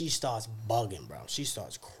 And she starts bugging, bro. She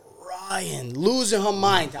starts crying, losing her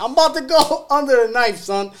mind. I'm about to go under the knife,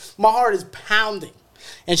 son. My heart is pounding.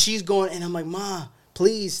 And she's going, and I'm like, Ma,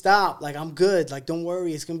 please stop. Like, I'm good. Like, don't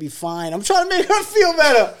worry. It's going to be fine. I'm trying to make her feel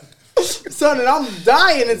better. Son, and I'm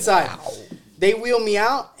dying inside. Wow. They wheel me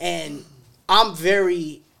out, and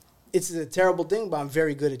it's a terrible thing, but I'm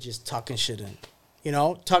very good at just tucking shit in. You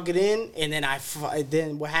know, tuck it in, and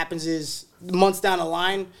then what happens is, months down the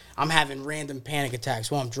line, I'm having random panic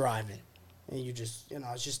attacks while I'm driving. And you just, you know,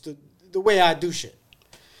 it's just the way I do shit.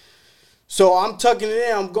 So I'm tucking it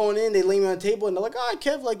in, I'm going in, they lay me on the table, and they're like, all right,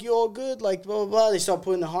 Kev, like, you all good? Like, blah, blah, blah. They start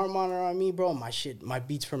putting the heart monitor on me, bro. My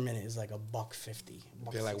beats per minute is like $150.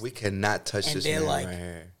 They're like, we cannot touch this man right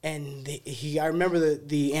here. And I remember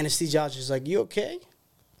the anesthesiologist was like, you okay?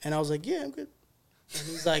 And I was like, yeah, I'm good. And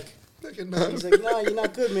he's like, no, you're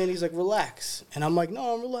not good, man. He's like, relax. And I'm like,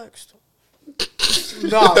 no, I'm relaxed.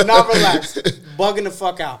 No, not relaxed. Bugging the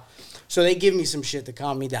fuck out. So they give me some shit to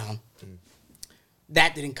calm me down.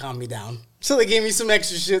 That didn't calm me down. So they gave me some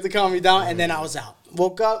extra shit to calm me down, and then I was out.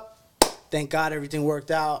 Woke up. Thank God everything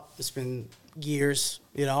worked out. It's been years,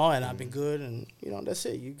 you know, and I've been good, and, you know, that's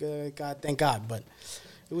it. You got thank God. But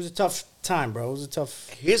it was a tough time, bro. It was a tough.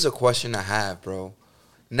 Here's a question I have, bro.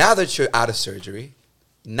 Now that you're out of surgery,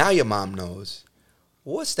 now your mom knows.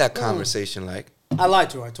 What's that conversation like? I lied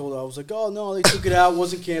to her. I told her, I was like, oh, no, they took it out. It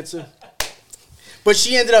wasn't cancer. But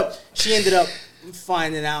she ended up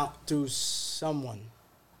finding out through someone.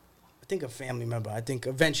 I think a family member. I think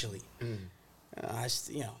eventually.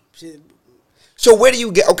 So where do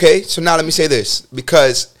you get... Okay, so now let me say this.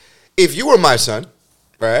 Because if you were my son,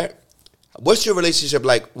 right, what's your relationship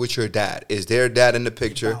like with your dad? Is their dad in the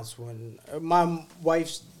picture? My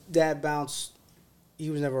wife's dad bounced. He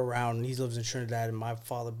was never around. He lives in Trinidad, and my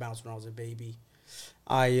father bounced when I was a baby.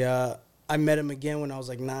 I met him again when I was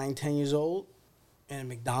like 9, 10 years old at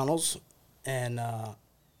McDonald's. And,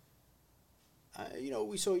 you know,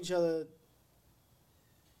 we saw each other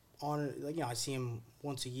on, like, you know, I see him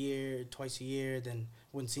once a year, twice a year, then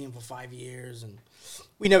wouldn't see him for 5 years. And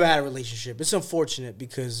we never had a relationship. It's unfortunate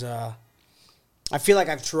because I feel like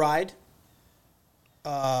I've tried,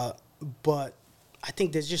 but I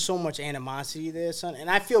think there's just so much animosity there, son. And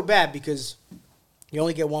I feel bad because you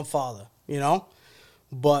only get one father, you know?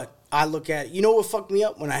 But I look at, you know what fucked me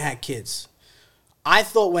up? When I had kids. I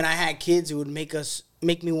thought when I had kids, it would make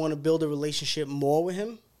me want to build a relationship more with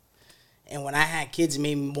him. And when I had kids, it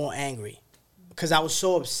made me more angry. Because I was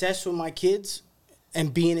so obsessed with my kids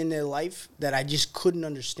and being in their life that I just couldn't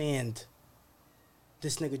understand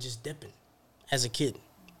this nigga just dipping as a kid.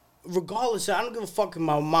 Regardless, I don't give a fuck if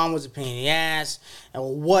my mom was a pain in the ass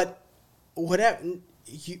and whatever.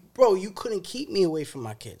 You couldn't keep me away from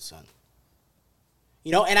my kids, son.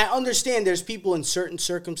 You know, and I understand there's people in certain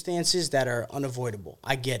circumstances that are unavoidable.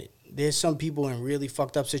 I get it. There's some people in really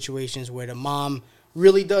fucked up situations where the mom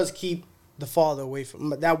really does keep the father away from,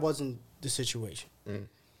 but that wasn't the situation. You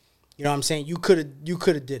know what I'm saying? You could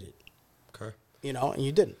have did it. Okay. You know, and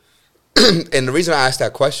you didn't. And the reason I asked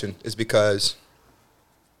that question is because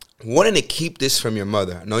wanting to keep this from your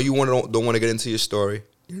mother. I know you don't want to get into your story.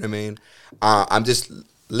 You know what I mean? I'm just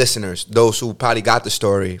listeners, those who probably got the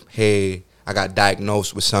story. Hey, I got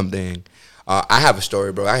diagnosed with something. I have a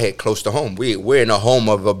story, bro. I hit close to home. We're in a home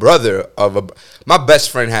of a brother my best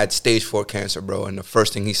friend had stage 4 cancer, bro. And the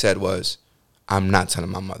first thing he said was, "I'm not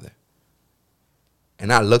telling my mother."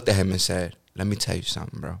 And I looked at him and said, "Let me tell you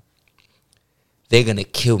something, bro. They're gonna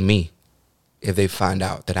kill me if they find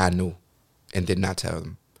out that I knew and did not tell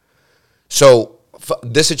them." So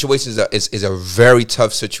this situation is a very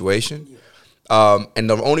tough situation. And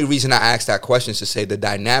the only reason I asked that question is to say the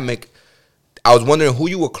dynamic. I was wondering who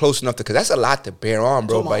you were close enough to, because that's a lot to bear on,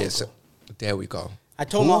 bro. By yourself. There we go. I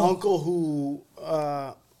told my uncle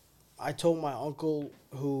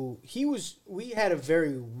who we had a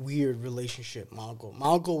very weird relationship, my uncle.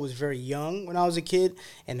 My uncle was very young when I was a kid,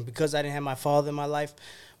 and because I didn't have my father in my life,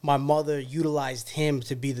 my mother utilized him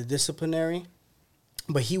to be the disciplinary,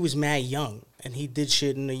 but he was mad young, and he did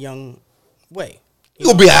shit in a young way.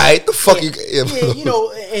 You'll be all right. The fuck you... Yeah, you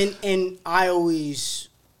know, and I always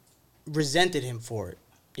resented him for it.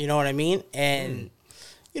 You know what I mean? And...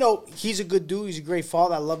 You know, he's a good dude. He's a great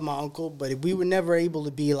father. I love my uncle, but we were never able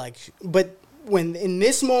to be like. But when in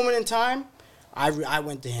this moment in time, I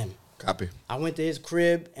went to him. Copy. I went to his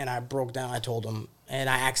crib and I broke down. I told him and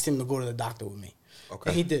I asked him to go to the doctor with me.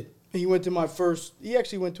 Okay. And he did. He went to he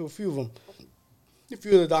actually went to a few of them, a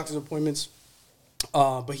few of the doctor's appointments.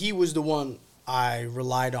 But he was the one I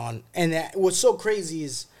relied on. And what's so crazy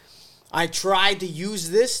is, I tried to use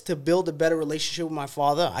this to build a better relationship with my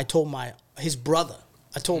father. I told his brother.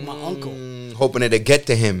 I told my uncle. Hoping it'd get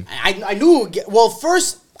to him. I knew it would get... Well,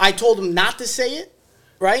 first, I told him not to say it,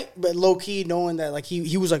 right? But low-key, knowing that, like,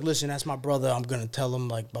 he was like, listen, that's my brother. I'm going to tell him,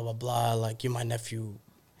 like, blah, blah, blah. Like, you're my nephew.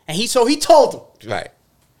 And he told him. Right.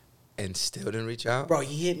 And still didn't reach out? Bro,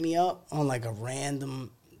 he hit me up on, like, a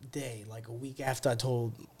random day, like, a week after I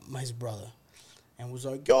told his brother. And was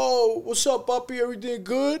like, yo, what's up, puppy? Everything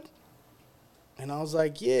good? And I was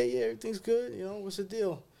like, yeah, everything's good. You know, what's the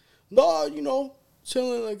deal? No, you know...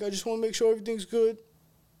 Chilling, like, I just want to make sure everything's good.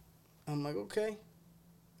 I'm like, okay.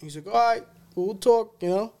 He's like, all right, we'll talk, you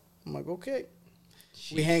know. I'm like, okay.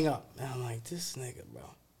 Jeez. We hang up. And I'm like, this nigga, bro.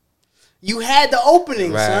 You had the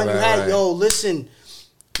opening, son. You had, yo, listen,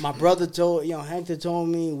 my brother Hector told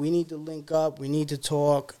me we need to link up. We need to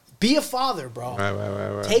talk. Be a father, bro.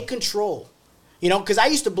 Right. Take control. You know, because I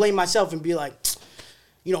used to blame myself and be like,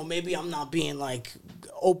 you know, maybe I'm not being, like,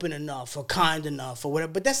 open enough or kind enough or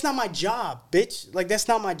whatever. But that's not my job, bitch. Like, that's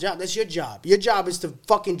not my job. That's your job. Your job is to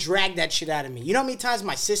fucking drag that shit out of me. You know how many times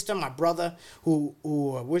my sister, my brother,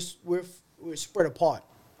 we're spread apart.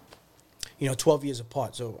 You know, 12 years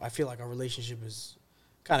apart. So I feel like our relationship is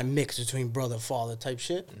kind of mixed between brother, father type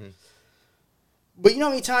shit. Mm-hmm. But you know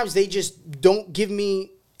how many times they just don't give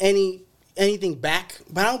me anything back?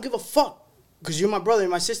 But I don't give a fuck. Because you're my brother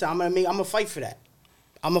and my sister. I'm gonna fight for that.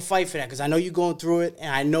 I'm going to fight for that because I know you're going through it,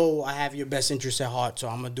 and I know I have your best interests at heart, so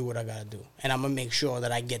I'm going to do what I got to do. And I'm going to make sure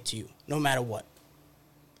that I get to you, no matter what.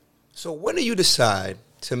 So when do you decide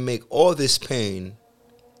to make all this pain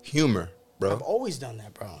humor, bro? I've always done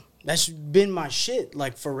that, bro. That's been my shit,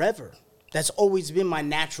 like, forever. That's always been my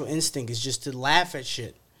natural instinct, is just to laugh at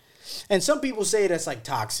shit. And some people say that's, like,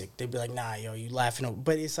 toxic. They'd be like, nah, yo, you laughing.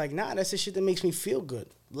 But it's like, nah, that's the shit that makes me feel good.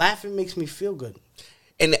 Laughing makes me feel good.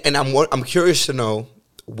 And I'm curious to know,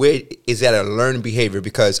 where is that a learned behavior?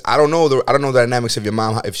 Because I don't know the dynamics of your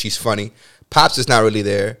mom, if she's funny. Pops is not really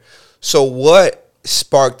there. So what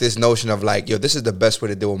sparked this notion of like, yo, this is the best way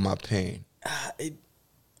to deal with my pain?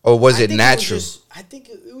 Or was it natural? I think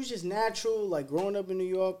it was just natural. Like growing up in New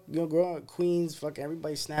York, you know, growing up in Queens, fucking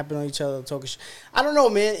everybody snapping on each other, talking shit. I don't know,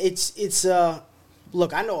 man. It's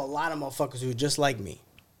look, I know a lot of motherfuckers who are just like me.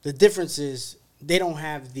 The difference is they don't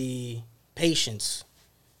have the patience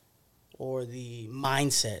or the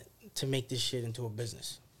mindset to make this shit into a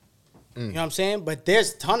business. You know what I'm saying? But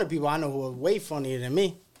there's a ton of people I know who are way funnier than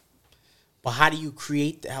me. But how do you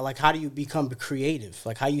create that? Like, how do you become creative?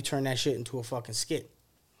 Like, how you turn that shit into a fucking skit?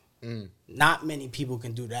 Not many people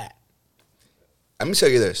can do that. Let me tell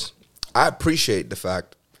you this. I appreciate the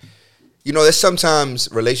fact, there's sometimes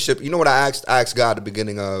relationship. You know what I asked God at the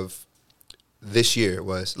beginning of this year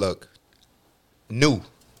was, look, new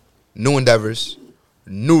endeavors,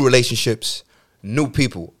 new relationships, new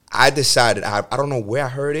people. I decided, I don't know where I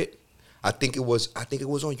heard it. I think it was on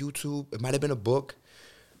YouTube. It might have been a book.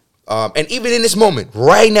 And even in this moment,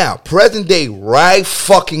 right now, present day, right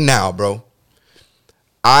fucking now, bro,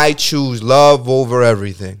 I choose love over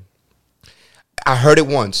everything. I heard it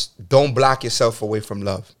once. Don't block yourself away from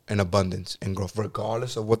love and abundance and growth,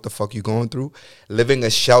 regardless of what the fuck you're going through. Living a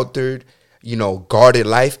sheltered, guarded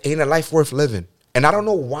life ain't a life worth living. And I don't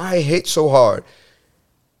know why it hit so hard.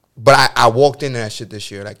 But I walked into that shit this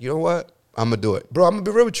year. Like, you know what? I'm going to do it. Bro, I'm going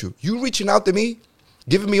to be real with you. You reaching out to me,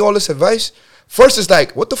 giving me all this advice. First, it's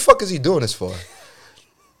like, what the fuck is he doing this for?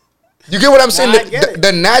 You get what I'm saying?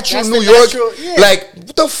 The natural New York, like,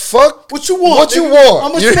 what the fuck? What you want? What you want? How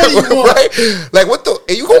much money you want? Right? Like, what the?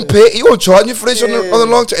 Are you gonna pay? You gonna charge me for this on the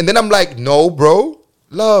long term? And then I'm like, no, bro,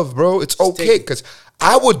 love, bro, it's okay, because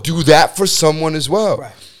I would do that for someone as well.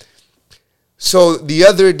 Right. So the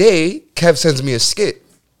other day, Kev sends me a skit.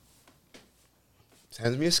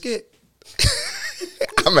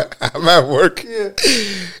 I'm at work. Yeah.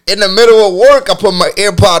 In the middle of work, I put my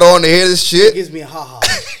AirPod on to hear this shit. It gives me a ha-ha.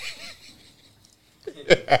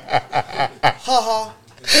 Ha-ha.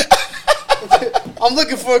 I'm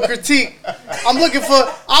looking for a critique.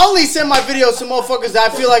 I only send my videos to motherfuckers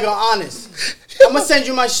that I feel like are honest. I'm going to send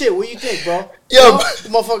you my shit. What do you think, bro? Yo,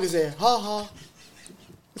 motherfuckers there. Ha-ha.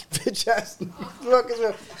 Bitch ass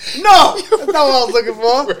motherfuckers. No! That's not what I was looking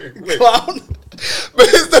for. Wait. Clown. But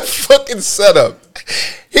it's the fucking setup.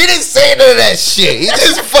 He didn't say none of that shit. He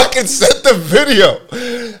just fucking sent the video.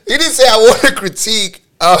 He didn't say I want to critique.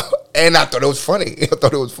 And I thought it was funny. I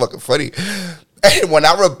thought it was fucking funny. And when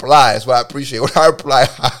I reply, that's what I appreciate. When I reply,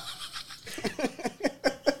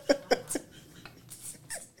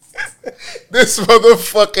 this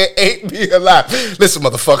motherfucker ate me alive. Listen,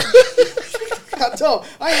 motherfucker. I told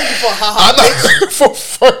him, I ain't looking for ha-ha. I'm not looking for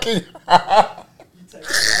fucking ha-ha.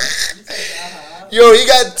 Yo, he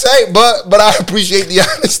got tight, but I appreciate the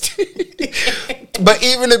honesty. But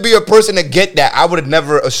even to be a person to get that, I would have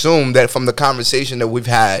never assumed that from the conversation that we've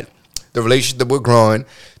had, the relationship that we're growing,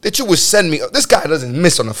 that you would send me. This guy doesn't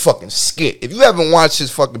miss on a fucking skit. If you haven't watched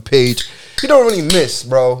his fucking page, he don't really miss,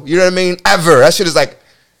 bro. You know what I mean? Ever. That shit is like,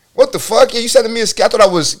 what the fuck? Yeah, you sending me a skit.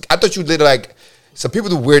 I thought you did like. Some people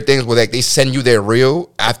do weird things where like they send you their reel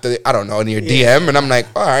after, I don't know, in your DM, and I'm like,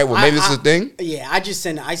 all right, well maybe this is a thing. Yeah, I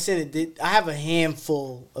send it. I have a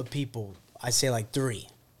handful of people. I say like 3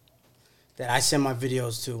 that I send my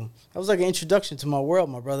videos to. That was like an introduction to my world,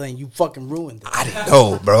 my brother, and you fucking ruined it. I didn't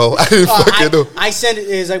know, bro. I didn't fucking know. I send it.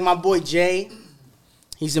 It's like my boy Jay.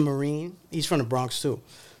 He's a Marine. He's from the Bronx too.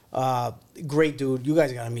 Great dude. You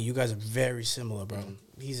guys gotta meet. You guys are very similar, bro.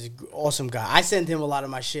 He's an awesome guy. I send him a lot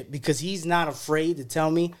of my shit because he's not afraid to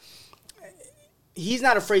tell me. He's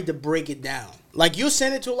not afraid to break it down. Like, you'll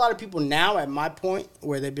send it to a lot of people now at my point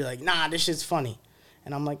where they'd be like, nah, this shit's funny.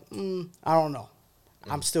 And I'm like, I don't know.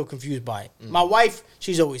 I'm still confused by it. My wife,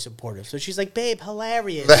 she's always supportive. So she's like, babe,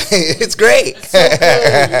 hilarious. It's great. It's so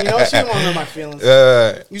good. You know, she don't want to hurt my feelings.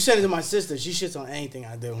 You send it to my sister. She shits on anything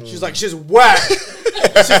I do. She's like, shit's whack.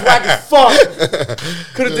 Shit's whack as fuck.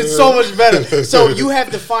 Could have did so much better. So you have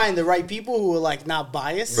to find the right people who are like not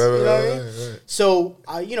biased. You know what I mean? Right. So,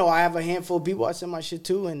 I have a handful of people I send my shit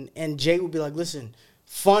to. And Jay would be like, listen,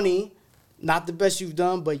 funny, not the best you've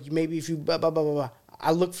done, but maybe if you blah, blah, blah, blah, blah.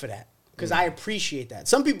 I look for that. Because I appreciate that.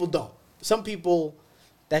 Some people don't. Some people,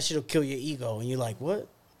 that shit'll kill your ego. And you're like, what?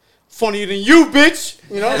 Funnier than you, bitch.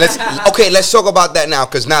 You know? Let's talk about that now.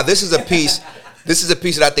 Because now this is a piece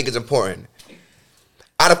that I think is important.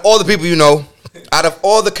 Out of all the people you know, out of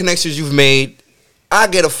all the connections you've made, I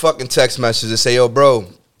get a fucking text message that say, yo, bro,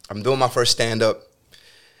 I'm doing my first stand-up.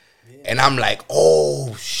 Yeah. And I'm like,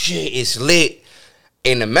 oh, shit, it's lit.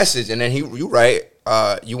 In the message, and then you write,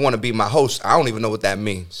 you want to be my host. I don't even know what that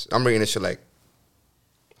means. I'm reading this shit like,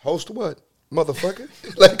 host what? Motherfucker?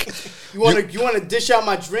 Like, you want to dish out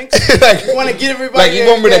my drinks? Like, you want to get everybody like, you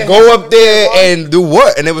want me to go up there and do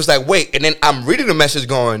what? And it was like, wait. And then I'm reading the message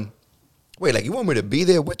going, wait, like, you want me to be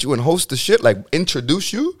there with you and host the shit? Like,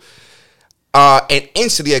 introduce you? And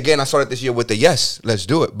instantly, again, I started this year with the yes, let's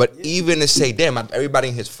do it. But even to say, damn, everybody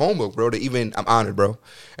in his phone book, bro, I'm honored, bro.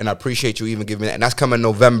 And I appreciate you even giving me that. And that's coming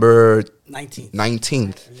November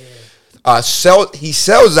 19th. Yeah. He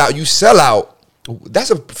sells out. You sell out. That's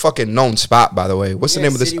a fucking known spot, by the way. What's the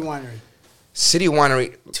name of this? City Winery. City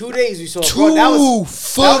Winery. 2 days we saw. That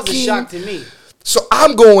was a shock to me. So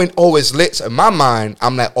I'm going always late. So in my mind,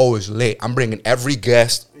 I'm like always late. I'm bringing every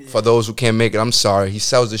guest. For those who can't make it, I'm sorry. He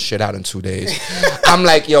sells this shit out in 2 days. I'm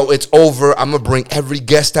like, yo, it's over. I'm going to bring every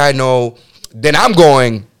guest I know. Then I'm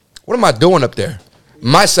going, what am I doing up there?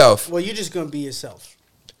 Myself. Well, you're just going to be yourself.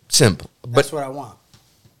 Simple. That's what I want.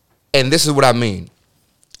 And this is what I mean.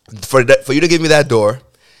 For you to give me that door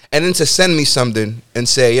and then to send me something and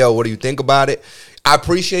say, yo, what do you think about it? I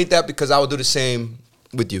appreciate that because I would do the same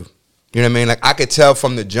with you. You know what I mean? Like, I could tell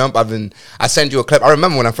from the jump. I sent you a clip. I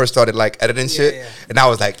remember when I first started, like, editing shit. And I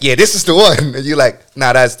was like, yeah, this is the one. And you're like,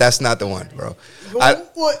 nah, that's not the one, bro.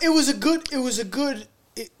 Well, it was a good,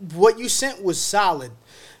 what you sent was solid.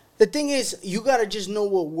 The thing is, you got to just know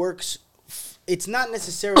what works. It's not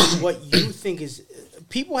necessarily what you think is.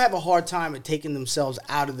 People have a hard time at taking themselves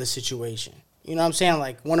out of the situation. You know what I'm saying?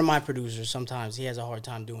 Like, one of my producers, sometimes he has a hard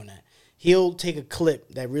time doing that. He'll take a clip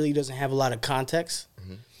that really doesn't have a lot of context.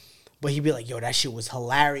 Mm-hmm. But he'd be like, yo, that shit was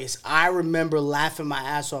hilarious. I remember laughing my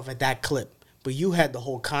ass off at that clip. But you had the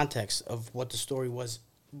whole context of what the story was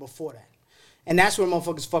before that. And that's where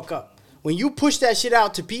motherfuckers fuck up. When you push that shit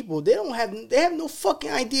out to people, they have no fucking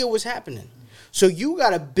idea what's happening. So you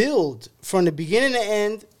gotta build from the beginning to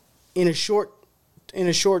end in a short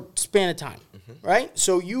span of time. Mm-hmm. Right?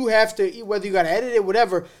 So you have to, whether you gotta edit it,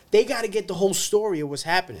 whatever, they gotta get the whole story of what's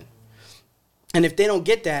happening. And if they don't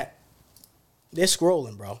get that, they're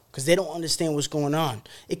scrolling, bro, because they don't understand what's going on.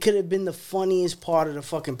 It could have been the funniest part of the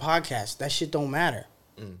fucking podcast. That shit don't matter.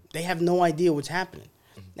 They have no idea what's happening.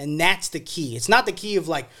 And that's the key. It's not the key of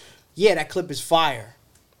like, yeah, that clip is fire,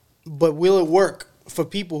 but will it work for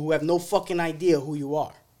people who have no fucking idea who you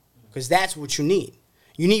are? Because that's what you need.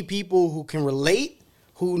 You need people who can relate,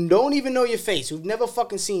 who don't even know your face, who've never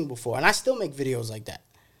fucking seen you before. And I still make videos like that.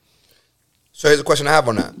 So here's a question I have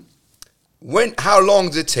on that. How long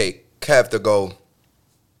does it take Kev to go,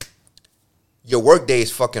 your work day is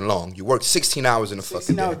fucking long. You work 16 hours in a fucking day.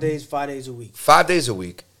 16 hour days, 5 days a week. 5 days a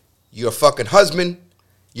week. You're a fucking husband.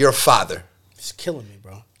 You're a father. It's killing me,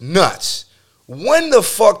 bro. Nuts. When the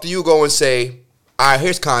fuck do you go and say, all right,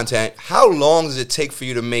 here's content. How long does it take for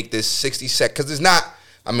you to make this 60 seconds? Because it's not,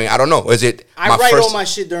 I mean, I don't know. Is it I write all my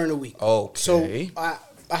shit during the week. Okay. So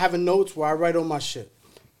I have a notes where I write all my shit.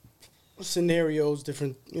 Scenarios,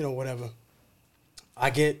 different, whatever.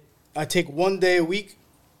 I take 1 day a week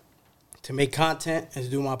to make content and to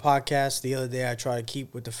do my podcast. The other day I try to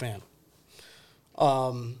keep with the fam.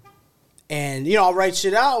 And, I'll write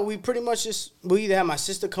shit out. We pretty much we either have my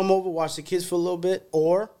sister come over, watch the kids for a little bit,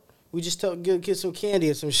 or we just give the kids some candy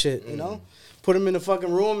or some shit, Put them in the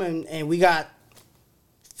fucking room, and we got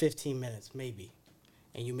 15 minutes, maybe.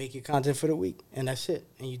 And you make your content for the week, and that's it.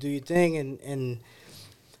 And you do your thing, and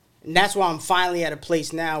that's why I'm finally at a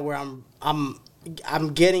place now where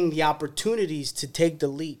I'm getting the opportunities to take the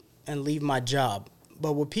leap and leave my job.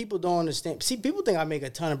 But what people don't understand, people think I make a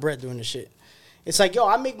ton of bread doing this shit. It's like, yo,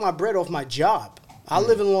 I make my bread off my job. I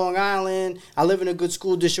live in Long Island. I live in a good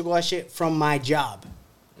school district, all that shit from my job.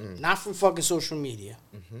 Not from fucking social media.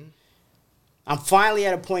 Mm-hmm. I'm finally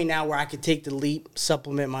at a point now where I can take the leap,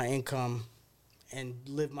 supplement my income, and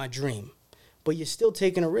live my dream. But you're still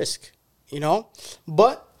taking a risk,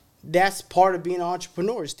 But that's part of being an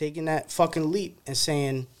entrepreneur, is taking that fucking leap and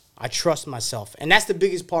saying, I trust myself. And that's the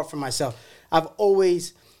biggest part for myself.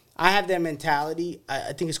 I have that mentality.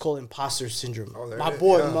 I think it's called imposter syndrome.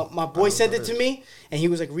 Oh, my boy sent it to me, and he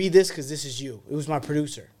was like, read this because this is you. It was my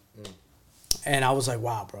producer. And I was like,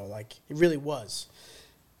 wow, bro. Like, it really was.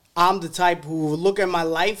 I'm the type who would look at my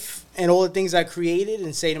life and all the things I created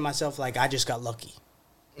and say to myself, like, I just got lucky.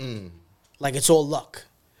 Like, it's all luck.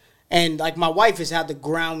 And, like, my wife has had to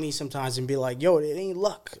ground me sometimes and be like, yo, it ain't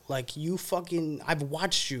luck. Like, I've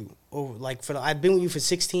watched you. I've been with you for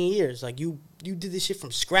 16 years. Like, you did this shit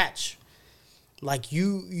from scratch. Like,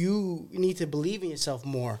 you need to believe in yourself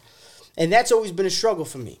more. And that's always been a struggle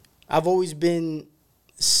for me. I've always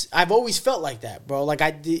felt like that, bro. Like,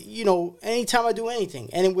 I did, anytime I do anything.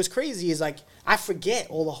 And what's crazy is, like, I forget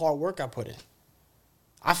all the hard work I put in.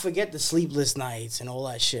 I forget the sleepless nights and all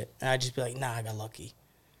that shit. And I just be like, nah, I got lucky.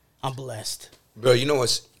 I'm blessed. Bro, you know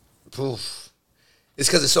what's... Oof. It's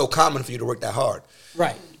because it's so common for you to work that hard.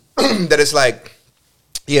 Right. That it's like,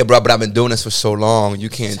 yeah, bro, but I've been doing this for so long. You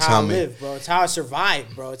can't tell me. It's how I live, bro. It's how I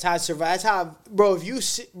survive, bro. It's how I survive. It's how, bro,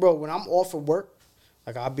 when I'm off of work,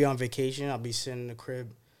 like, I'll be on vacation. I'll be sitting in the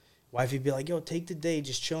crib. Wifey be like, yo, take the day.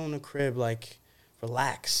 Just chill in the crib. Like,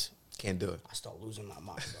 relax. Can't do it. I start losing my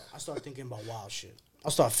mind, bro. I start thinking about wild shit. I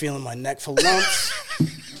start feeling my neck for lumps.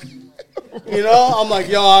 I'm like,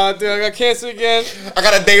 yo, dude, I got cancer again. I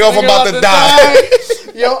got a day off, I'm about to die.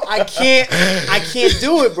 I can't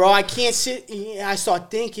do it, bro. I can't sit. I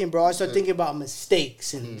start thinking, bro. I start thinking about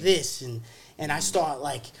mistakes and this and I start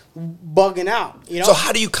like bugging out. So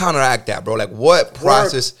how do you counteract that, bro? Like what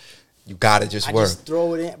process? You gotta just work. I just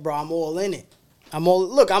throw it in, bro. I'm all in it. I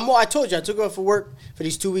told you I took off for work for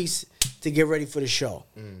these 2 weeks to get ready for the show,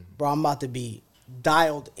 bro. I'm about to be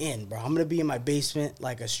dialed in, bro. I'm gonna be in my basement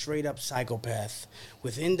like a straight up psychopath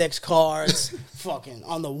with index cards, fucking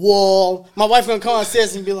on the wall. My wife gonna come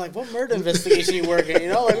downstairs and be like, "What murder investigation you working?"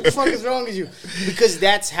 Like what the fuck is wrong with you? Because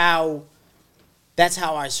that's how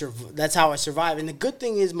I survive. And the good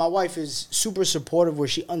thing is my wife is super supportive, where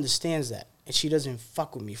she understands that and she doesn't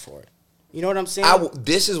fuck with me for it. You know what I'm saying?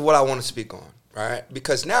 This is what I want to speak on, right?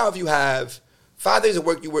 Because now if you have 5 days of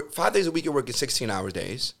work, 5 days a week, you're working 16-hour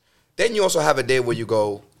days. Then you also have a day where you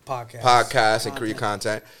go podcast and create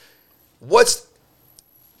content.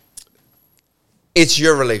 It's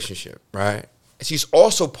your relationship, right? She's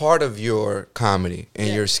also part of your comedy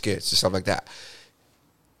and your skits and stuff like that.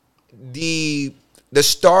 The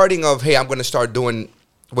starting of, hey, I'm going to start doing,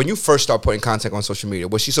 when you first start putting content on social media,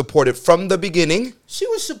 was she supportive from the beginning? She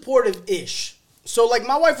was supportive-ish. So, like,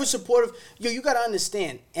 my wife was supportive. You got to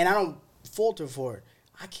understand, and I don't fault her for it.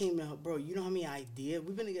 I came to her, bro, you know how many ideas?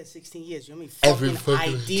 We've been together 16 years. You know how many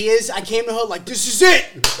fucking ideas? I came to her like, this is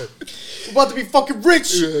it. We're about to be fucking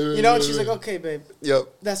rich. And she's like, okay, babe.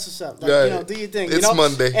 Yep. That's what's up. Like, do your thing. It's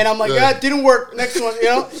Monday. And I'm like, yeah, it didn't work. Next one,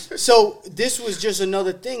 So this was just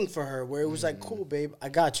another thing for her where it was like, cool, babe, I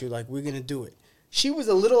got you. Like, we're going to do it. She was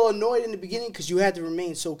a little annoyed in the beginning because you had to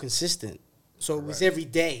remain so consistent. So it was every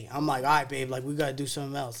day. I'm like, all right, babe, like, we got to do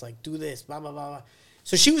something else. Like, do this, blah, blah, blah, blah.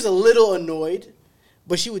 So she was a little annoyed.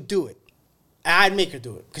 But she would do it. I'd make her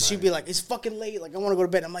do it. Because she'd be like, it's fucking late. Like, I want to go to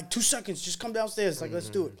bed. I'm like, 2 seconds. Just come downstairs. Like, let's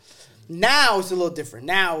do it. Now it's a little different.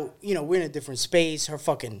 Now, we're in a different space. Her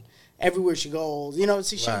fucking, everywhere she goes.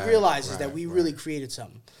 She realizes that we really created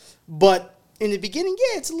something. But in the beginning,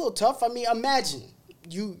 yeah, it's a little tough. I mean, imagine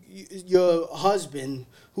your husband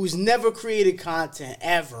who's never created content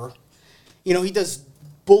ever. He does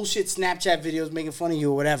bullshit Snapchat videos making fun of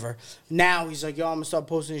you or whatever. Now he's like, yo, I'm gonna start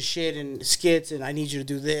posting shit and skits and I need you to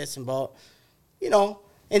do this and blah. And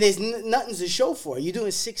there's nothing to show for it. You're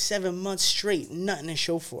doing 6-7 months straight, nothing to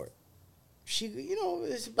show for it. She,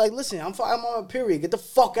 it's like, listen, I'm on a period. Get the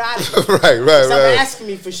fuck out of here. Right. Stop asking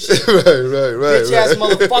me for shit. Right. Bitch ass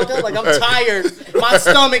motherfucker. Like, I'm tired. My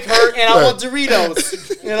stomach hurt and I want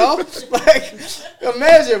Doritos. Like,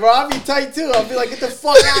 imagine, bro. I'll be tight too. I'll be like, get the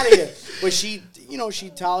fuck out of here. But she, she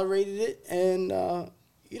tolerated it, and,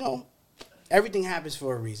 everything happens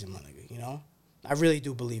for a reason, my nigga, I really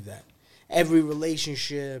do believe that. Every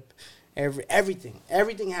relationship,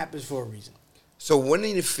 everything happens for a reason. So when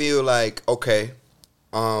did you feel like, okay,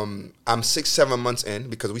 I'm 6-7 months in,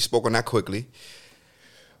 because we spoke on that quickly,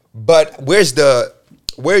 but where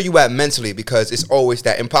are you at mentally? Because it's always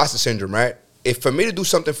that imposter syndrome, right? If for me to do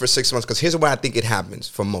something for 6 months, because here's where I think it happens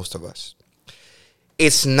for most of us.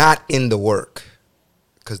 It's not in the work,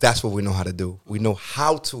 because that's what we know how to do. We know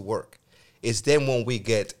how to work. It's then when we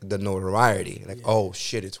get the notoriety, like, oh,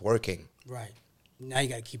 shit, it's working. Right. Now you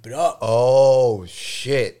got to keep it up. Oh,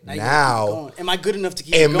 shit. Now am I good enough to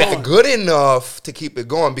keep it going? Am I good enough to keep it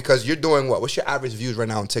going? Because you're doing what? What's your average views right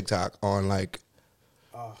now on TikTok on, like?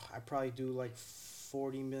 I probably do, like,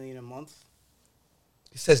 40 million a month.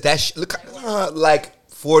 It says that look, like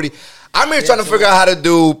 40. I'm here trying to figure out how to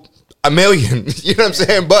do a million. You know what I'm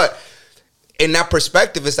saying? But in that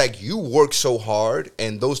perspective, it's like you work so hard,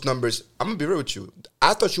 and those numbers. I'm gonna be real with you.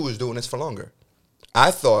 I thought you was doing this for longer.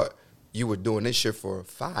 I thought you were doing this shit for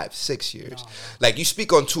 5-6 years. No. Like, you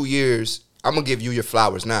speak on 2 years. I'm gonna give you your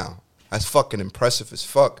flowers now. That's fucking impressive as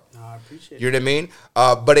fuck. No, I appreciate it. You know what I mean?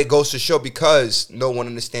 But it goes to show, because no one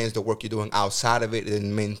understands the work you're doing outside of it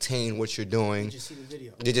and maintain what you're doing. They just see the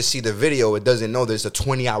video. They just see the video. It doesn't know there's a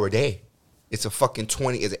 20-hour day. It's a fucking it's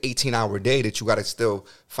an 18-hour day that you got to still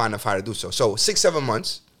find a fire to do so. So 6-7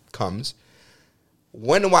 months comes.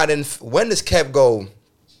 When does Kev go,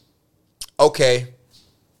 okay,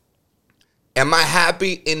 am I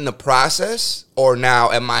happy in the process, or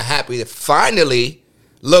now am I happy that finally,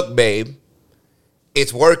 look, babe,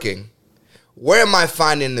 it's working? Where am I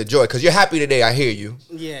finding the joy? Because you're happy today, I hear you.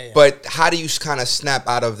 Yeah. But how do you kind of snap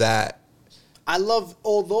out of that?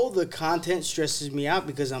 Although the content stresses me out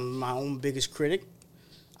because I'm my own biggest critic,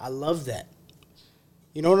 I love that.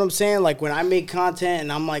 You know what I'm saying? Like, when I make content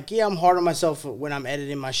and I'm like, yeah, I'm hard on myself when I'm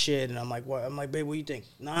editing my shit, and I'm like, what? I'm like, babe, what do you think?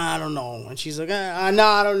 Nah, I don't know. And she's like, nah,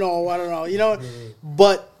 I don't know. You know?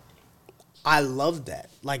 But I love that.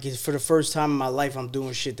 Like, it's for the first time in my life, I'm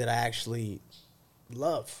doing shit that I actually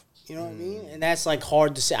love. You know what I mean? And that's like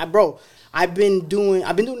hard to say. Bro, I've been doing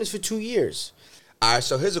this for 2 years. All right,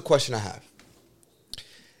 so here's a question I have.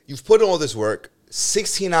 You've put in all this work,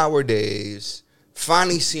 16-hour days,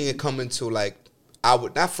 finally seeing it come into like,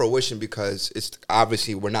 not fruition because it's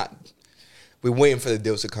obviously we're waiting for the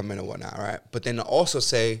deals to come in and whatnot, right? But then to also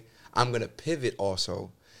say, I'm going to pivot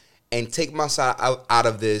also and take myself out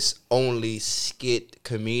of this only skit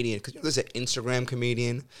comedian. Because there's an Instagram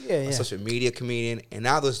comedian, a social media comedian, and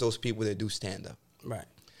now there's those people that do stand-up. Right.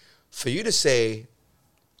 For you to say,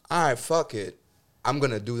 all right, fuck it, I'm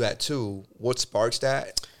going to do that too, what sparks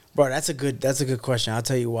that? Bro, that's a good question. I'll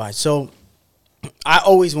tell you why. So, I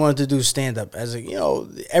always wanted to do stand-up. As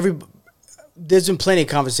a, there's been plenty of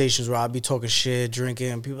conversations where I'll be talking shit,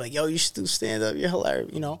 drinking, and people are like, yo, you should do stand-up. You're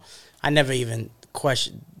hilarious. I never even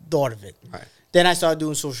thought of it. Right. Then I started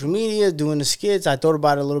doing social media, doing the skits. I thought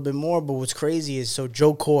about it a little bit more, but what's crazy is, so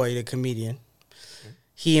Joe Coy, the comedian,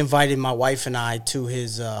 he invited my wife and I to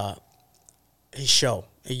his show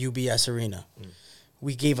at UBS Arena.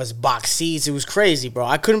 We gave us box seats. It was crazy, bro.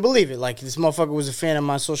 I couldn't believe it. Like, this motherfucker was a fan of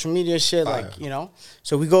my social media shit. Like,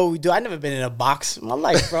 So we do. I've never been in a box in my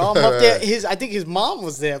life, bro. I'm up there. I think his mom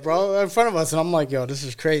was there, bro, in front of us. And I'm like, yo, this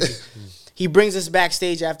is crazy. He brings us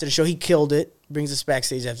backstage after the show. He killed it. Brings us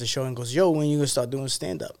backstage after the show and goes, yo, when you going to start doing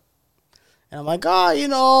stand-up? And I'm like, I'm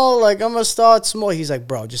going to start small. He's like,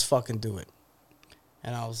 bro, just fucking do it.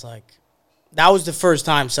 And I was like, that was the first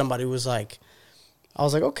time somebody was like, I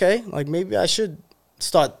was like, okay, like maybe I should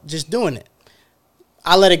start just doing it.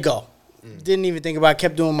 I let it go. Didn't even think about it.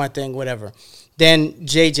 Kept doing my thing, whatever. Then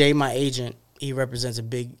JJ, my agent, he represents a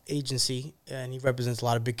big agency, and he represents a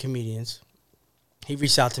lot of big comedians. He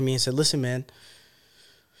reached out to me and said, listen, man,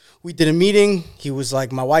 we did a meeting. He was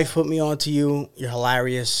like, my wife put me on to you. You're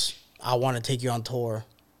hilarious. I want to take you on tour.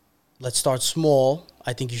 Let's start small.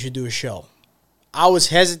 I think you should do a show. I was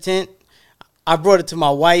hesitant. I brought it to my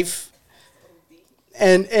wife,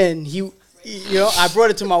 and he... I brought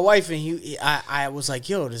it to my wife, and I was like,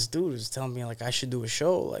 yo, this dude is telling me, like, I should do a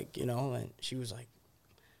show, like, and she was like,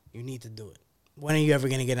 you need to do it. When are you ever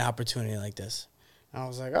going to get an opportunity like this? And I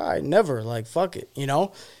was like, all right, never, like, fuck it,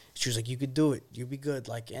 She was like, you could do it. You'd be good.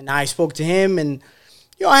 Like, and I spoke to him, and,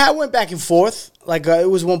 I went back and forth. Like, it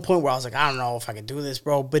was one point where I was like, I don't know if I could do this,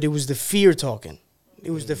 bro. But it was the fear talking. It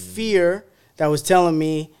was the fear that was telling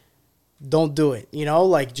me, don't do it.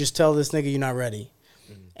 Like, just tell this nigga you're not ready.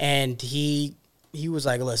 And he was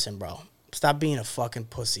like, listen, bro, stop being a fucking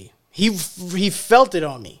pussy. He felt it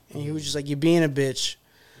on me. And he was just like, you're being a bitch.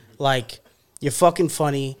 Like, you're fucking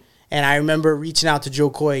funny. And I remember reaching out to Joe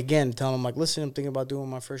Coy again, telling him, like, listen, I'm thinking about doing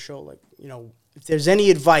my first show. Like, if there's any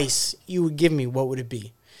advice you would give me, what would it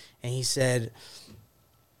be? And he said,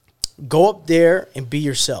 go up there and be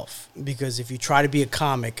yourself. Because if you try to be a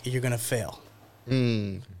comic, you're going to fail.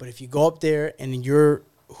 But if you go up there and you're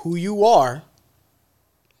who you are,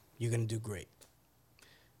 you're going to do great.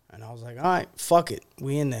 And I was like, all right, fuck it.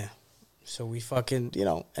 We in there. So we fucking,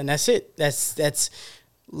 and that's it. That's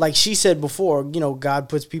like she said before, God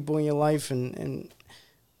puts people in your life, and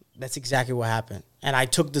that's exactly what happened. And I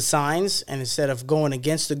took the signs, and instead of going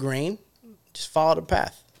against the grain, just follow the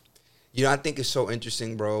path. I think it's so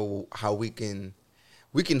interesting, bro, how we can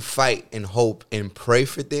fight and hope and pray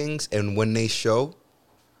for things, and when they show,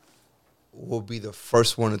 we'll be the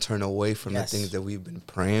first one to turn away from the things that we've been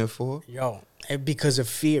praying for. Yo, and because of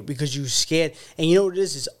fear, because you're scared. And you know what it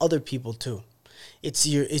is? It's other people too. It's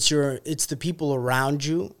the people around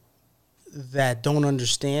you that don't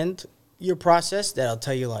understand your process that'll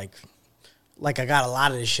tell you like I got a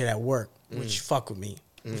lot of this shit at work, which fuck with me.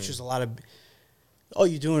 Which is a lot of, oh,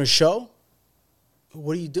 you doing a show?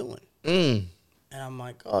 What are you doing? And I'm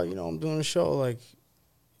like, oh, I'm doing a show. Like,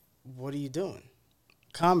 what are you doing?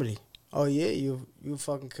 Comedy. Oh, yeah, you a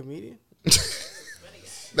fucking comedian?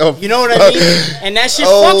 No, you know what I mean? And that shit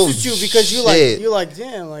fucks with you because you're like,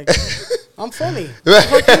 damn, like, I'm funny.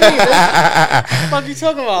 What the fuck you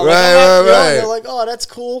talking about? Like, right. They're like, oh, that's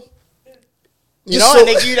cool. And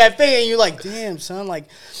they give you that thing, and you're like, damn, son. Like,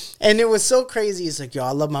 and it was so crazy. It's like, yo,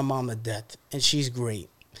 I love my mom to death, and she's great.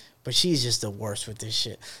 But she's just the worst with this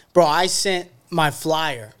shit. Bro, I sent my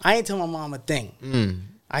flyer. I ain't tell my mom a thing.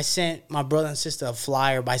 I sent my brother and sister a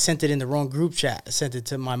flyer, but I sent it in the wrong group chat. I sent it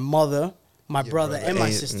to my mother, my brother, and my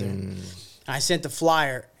sister. I sent the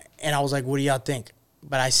flyer, and I was like, what do y'all think?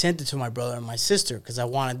 But I sent it to my brother and my sister because I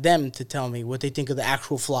wanted them to tell me what they think of the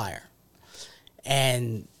actual flyer.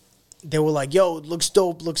 And they were like, yo, it looks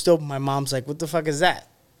dope, looks dope. My mom's like, what the fuck is that?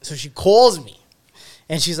 So she calls me,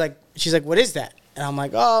 and she's like, what is that? And I'm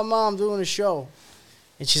like, oh, Mom, I'm doing a show.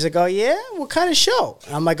 And she's like, oh, yeah? What kind of show?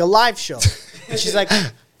 And I'm like, a live show. And she's like,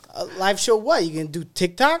 a live show what? You gonna do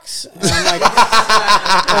TikToks? And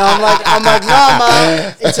I'm like, nah,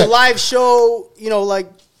 ma. It's a live show. You know,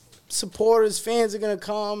 like supporters, fans are gonna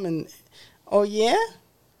come, and oh yeah.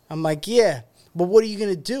 I'm like, yeah. But what are you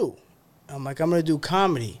gonna do? I'm like, I'm gonna do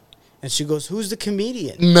comedy. And she goes, who's the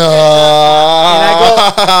comedian? No. And I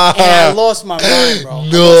go, and I lost my mind, bro.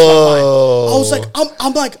 No. I was like,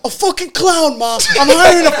 I'm like a fucking clown, ma. I'm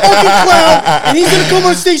hiring a fucking clown, and he's gonna come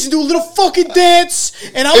on stage and do a little fucking dance,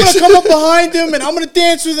 and I'm gonna come up behind him, and I'm gonna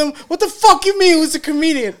dance with him. What the fuck you mean? Who's the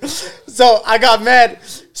comedian? So I got mad.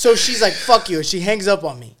 So she's like, fuck you. She hangs up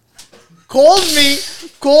on me. Calls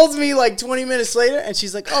me like 20 minutes later, and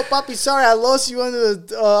she's like, oh, papi, sorry, I lost you under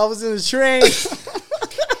the, I was in the train.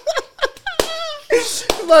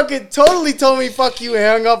 Fucking totally told me fuck you and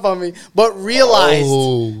hung up on me, but realized,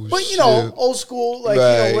 but you know, old school, like, you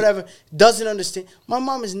know, whatever, doesn't understand. My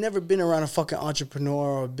mom has never been around a fucking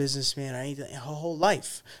entrepreneur or a businessman or anything in her whole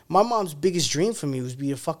life. My mom's biggest dream for me was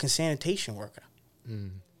be a fucking sanitation worker.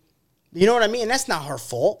 You know what I mean? And that's not her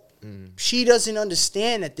fault. She doesn't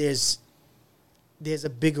understand that there's a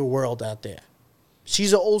bigger world out there.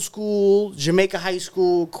 She's an old school Jamaica high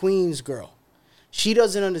school Queens girl. She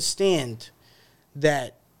doesn't understand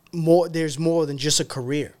that there's more than just a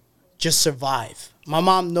career. Just survive. My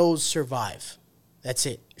mom knows survive. That's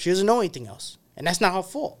it. She doesn't know anything else. And that's not her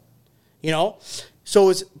fault. You know? So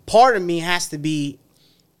it's part of me has to be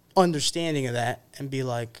understanding of that and be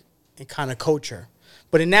like, and kind of coach her.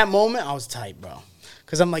 But in that moment, I was tight, bro.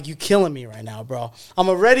 Because I'm like, you killing me right now, bro. I'm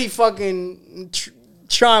already fucking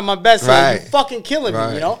trying my best. Right. Like, you fucking killing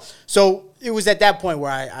me, you know? So it was at that point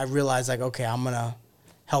where I realized, like, okay, I'm going to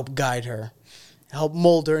help guide her. Help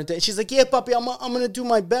mold her. And she's like, yeah, papi, I'm going to do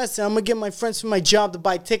my best. And I'm going to get my friends from my job to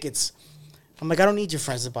buy tickets. I'm like, I don't need your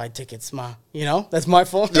friends to buy tickets, ma. You know? That's my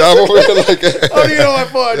fault. Yeah, I'm over here like oh, you know my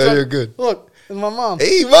fault. Yeah, you're good. Look, it's my mom.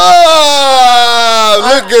 Hey, mom!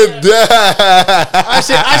 Look at that. I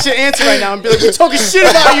should answer right now and be like, we're talking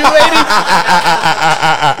shit about you, lady.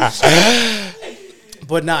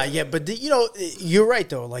 But nah, yeah. But, you know, you're right,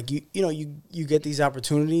 though. Like, you know, you get these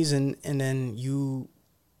opportunities and then you...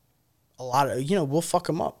 a lot of, you know, we'll fuck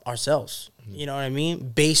them up ourselves. You know what I mean?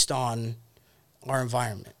 Based on our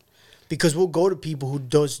environment. Because we'll go to people who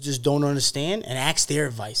just don't understand and ask their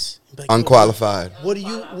advice. Like, unqualified. What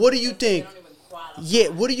do you think? Yeah,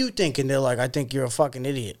 what do you think? And they're like, I think you're a fucking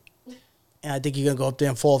idiot. And I think you're going to go up there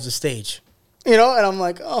and fall off the stage. You know? And I'm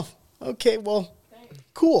like, oh, okay, well,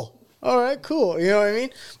 cool. All right, cool. You know what I mean?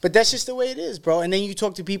 But that's just the way it is, bro. And then you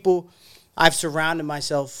talk to people. I've surrounded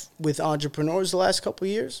myself with entrepreneurs the last couple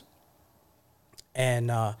of years.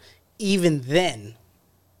 And even then,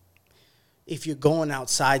 if you're going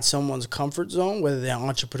outside someone's comfort zone, whether they're an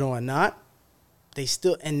entrepreneur or not, they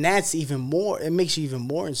still, and that's even more, it makes you even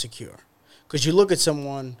more insecure. Because you look at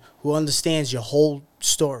someone who understands your whole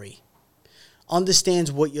story,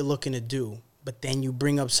 understands what you're looking to do, but then you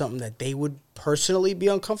bring up something that they would personally be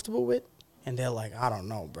uncomfortable with, and they're like, I don't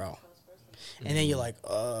know, bro. And then you're like,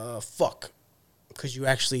 fuck. Because you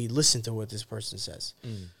actually listen to what this person says.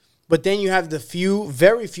 But then you have the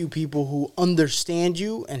very few people who understand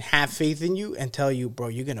you and have faith in you and tell you, bro,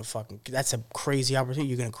 you're going to fucking, that's a crazy opportunity.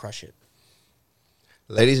 You're going to crush it.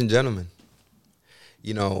 Ladies and gentlemen,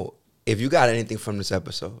 you know, if you got anything from this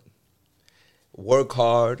episode, work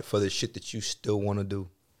hard for the shit that you still want to do.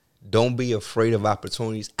 Don't be afraid of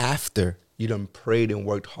opportunities after you done prayed and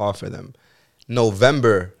worked hard for them.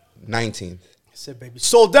 November 19th. I said, baby,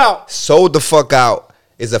 sold out. Sold the fuck out.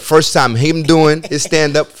 It's the first time him doing his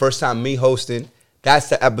stand-up, first time me hosting. That's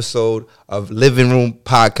the episode of Living Room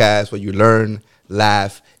Podcast where you learn,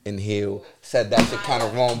 laugh, and heal. Said that shit kind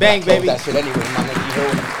of wrong. Bang, baby. That shit anyway, my nigga. You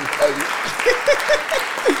heard what I'm